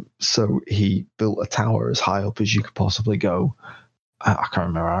 So he built a tower as high up as you could possibly go. I can't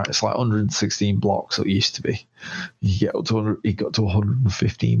remember. It's like 116 blocks it used to be. He got to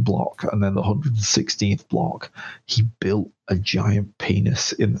 115 block, and then the 116th block, he built a giant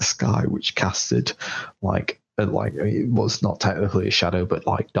penis in the sky, which casted like it was not technically a shadow, but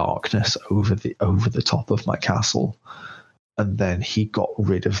like darkness over the top of my castle. And then he got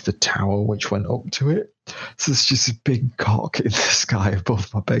rid of the tower which went up to it. So it's just a big cock in the sky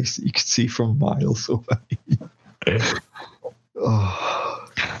above my base that you can see from miles away. Oh.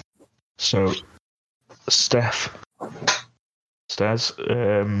 So, Steph says,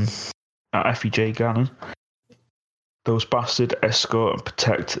 at FEJ Gannon, those bastards escort and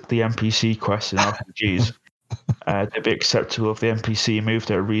protect the NPC quests in RPGs. They'd be acceptable if the NPC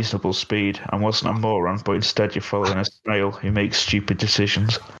moved at a reasonable speed and wasn't a moron, but instead you're following a snail who makes stupid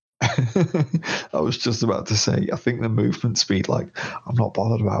decisions. I was just about to say, I think the movement speed, like, I'm not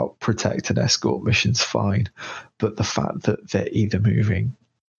bothered about protect and escort missions, fine, but the fact that they're either moving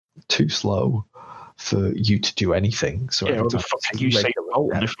too slow for you to do anything. So yeah, the fuck you say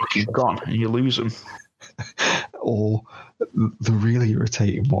bolt and they're fucking gone and you lose them. Or the really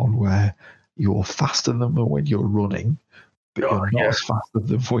irritating one where you're faster than them when you're running, but you're not as fast as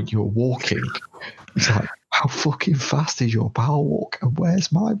them when you're walking. It's like, how fucking fast is your power walk, and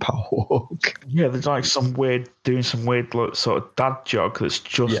where's my power walk? Yeah, there's like doing some weird like, sort of dad jog that's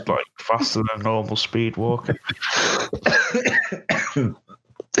just like faster than normal speed walking.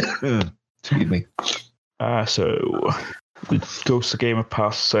 Excuse me. So the Ghost of Gamer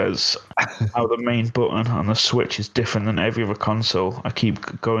Pass says how the main button on the Switch is different than every other console. I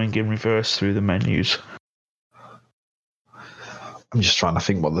keep going in reverse through the menus. I'm just trying to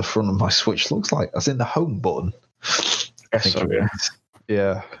think what the front of my Switch looks like. As in the home button. Yes,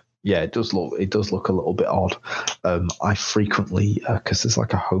 Yeah. Yeah, it does look a little bit odd. I frequently, because there's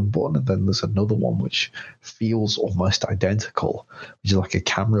like a home button and then there's another one which feels almost identical, which is like a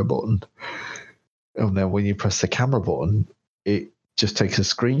camera button. And then when you press the camera button, it just takes a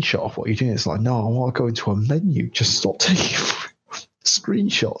screenshot of what you're doing. It's like, no, I want to go into a menu. Just stop taking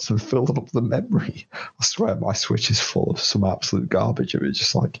screenshots and filling up the memory. I swear my Switch is full of some absolute garbage. It's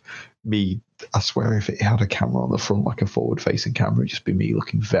just like me. I swear if it had a camera on the front, like a forward-facing camera, it'd just be me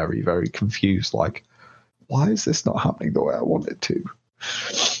looking very, very confused. Like, why is this not happening the way I want it to?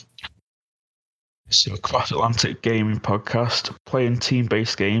 So, Cross Atlantic Gaming Podcast, playing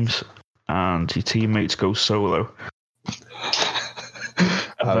team-based games, and your teammates go solo.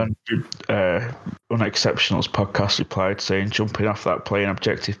 And then Unexceptionals podcast replied saying, jumping off that playing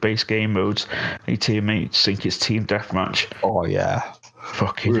objective-based game modes, and your teammates think it's team deathmatch. Oh, yeah.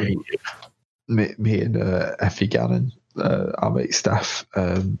 Fucking hate it. Me and Effie Gannon, our mate Steph,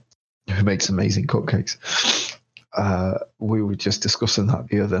 who makes amazing cupcakes, we were just discussing that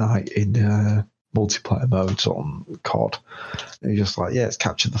the other night in multiplayer modes on COD. And you're just like, yeah, it's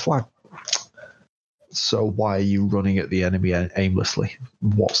capture the flag. So why are you running at the enemy aimlessly?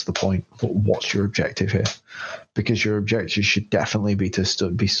 What's the point? What's your objective here? Because your objective should definitely be to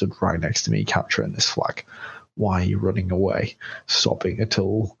be stood right next to me capturing this flag. Why are you running away? Stopping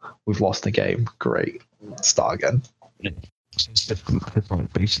until we've lost the game. Great. Start again.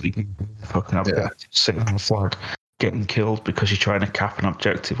 Basically, fucking objective, sitting on the flag, getting killed because you're trying to cap an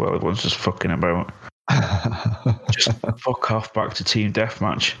objective while everyone's just fucking about. Just fuck off back to team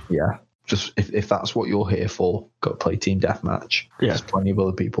deathmatch. Yeah. Just if that's what you're here for, go play team deathmatch. Yeah. There's plenty of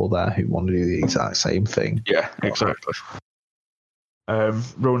other people there who want to do the exact same thing. Yeah, exactly.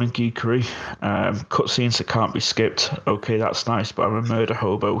 Ronan Geekery, cutscenes that can't be skipped. Okay, that's nice, but I'm a murder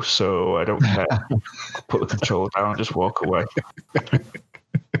hobo, so I don't care. Put the controller down and just walk away.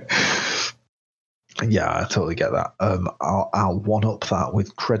 Yeah, I totally get that. I'll one up that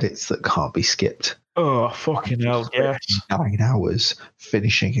with credits that can't be skipped. Oh, fucking hell, yes. 9 hours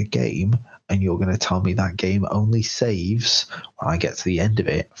finishing a game, and you're going to tell me that game only saves when I get to the end of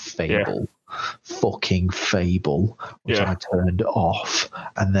it? Fable. Yeah. Fucking Fable, which I turned off,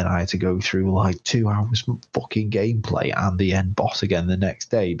 and then I had to go through like 2 hours fucking gameplay and the end boss again the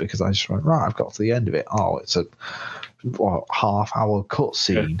next day because I just went, right, I've got to the end of it. Oh, it's a half-hour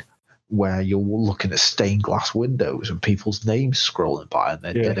cutscene where you're looking at stained glass windows and people's names scrolling by and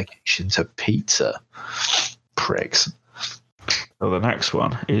their dedication to pizza. Pricks. So the next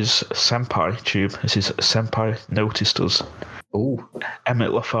one is Senpai Tube. This is Senpai Noticed Us. Oh,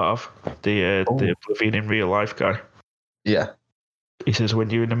 Emmett Lafave, the Oblivion in real life guy. Yeah. He says when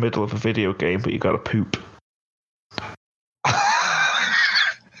you're in the middle of a video game but you got to poop.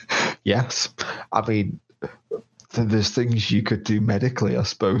 Yes. I mean, there's things you could do medically, I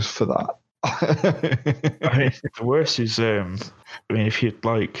suppose, for that. I mean, the worst is, if you're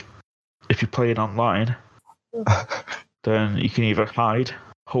playing online, then you can either hide,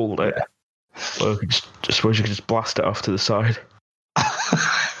 hold it, or you can just blast it off to the side.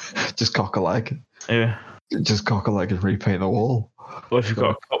 Just cock a leg. Yeah. Just cock a leg and repaint the wall. Or if you've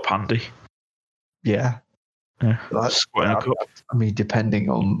got a cup handy. Yeah. Squat in a cup. I mean, depending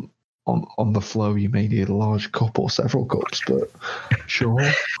on the flow, you may need a large cup or several cups, but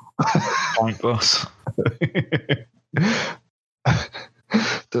sure. Pint glass.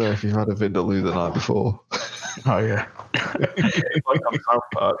 Don't know if you've had a Vindaloo the night before. Oh, yeah. Like on South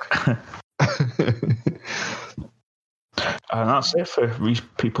Park. And that's it for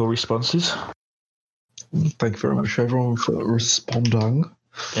people responses. Thank you very much, everyone, for responding.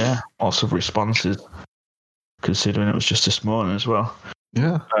 Yeah, lots of responses, considering it was just this morning as well.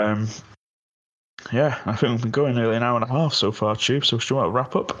 Yeah. Yeah, I think we've been going nearly an hour and a half so far, Tube, so should we want to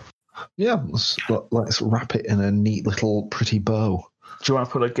wrap up? Yeah, let's wrap it in a neat little pretty bow. Do you want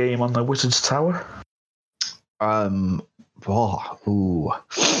to put a game on the Wizard's Tower? Ooh.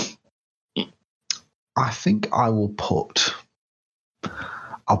 I think I'll put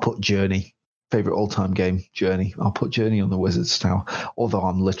Journey. Favorite all-time game, Journey. I'll put Journey on the Wizard's Tower. Although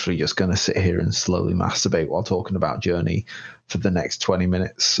I'm literally just going to sit here and slowly masturbate while talking about Journey for the next 20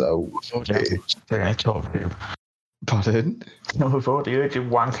 minutes. So, pardon? No, we've already heard you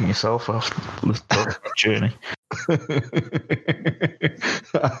wanking yourself off. Let's talk about Journey.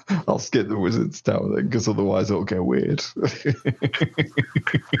 I'll skip the Wizard's Tower then, because otherwise it'll get weird.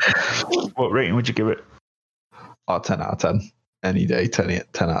 What rating would you give it? 10 out of 10. Any day, 10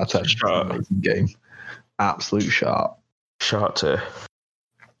 out of 10. Amazing game. Absolute sharp. Short tier.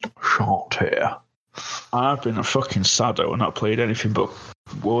 Short tier. I've been a fucking saddo and not played anything but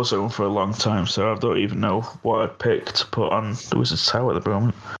Warzone for a long time, so I don't even know what I'd pick to put on the Wizard's Tower at the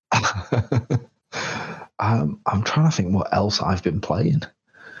moment. I'm trying to think what else I've been playing.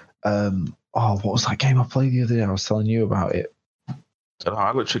 What was that game I played the other day? I was telling you about it. I don't know,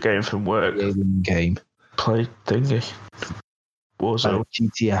 I literally came from work. The alien game. Play thingy. Warzone.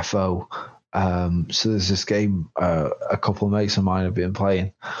 GTFO. So there's this game a couple of mates of mine have been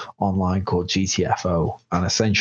playing online called GTFO, and essentially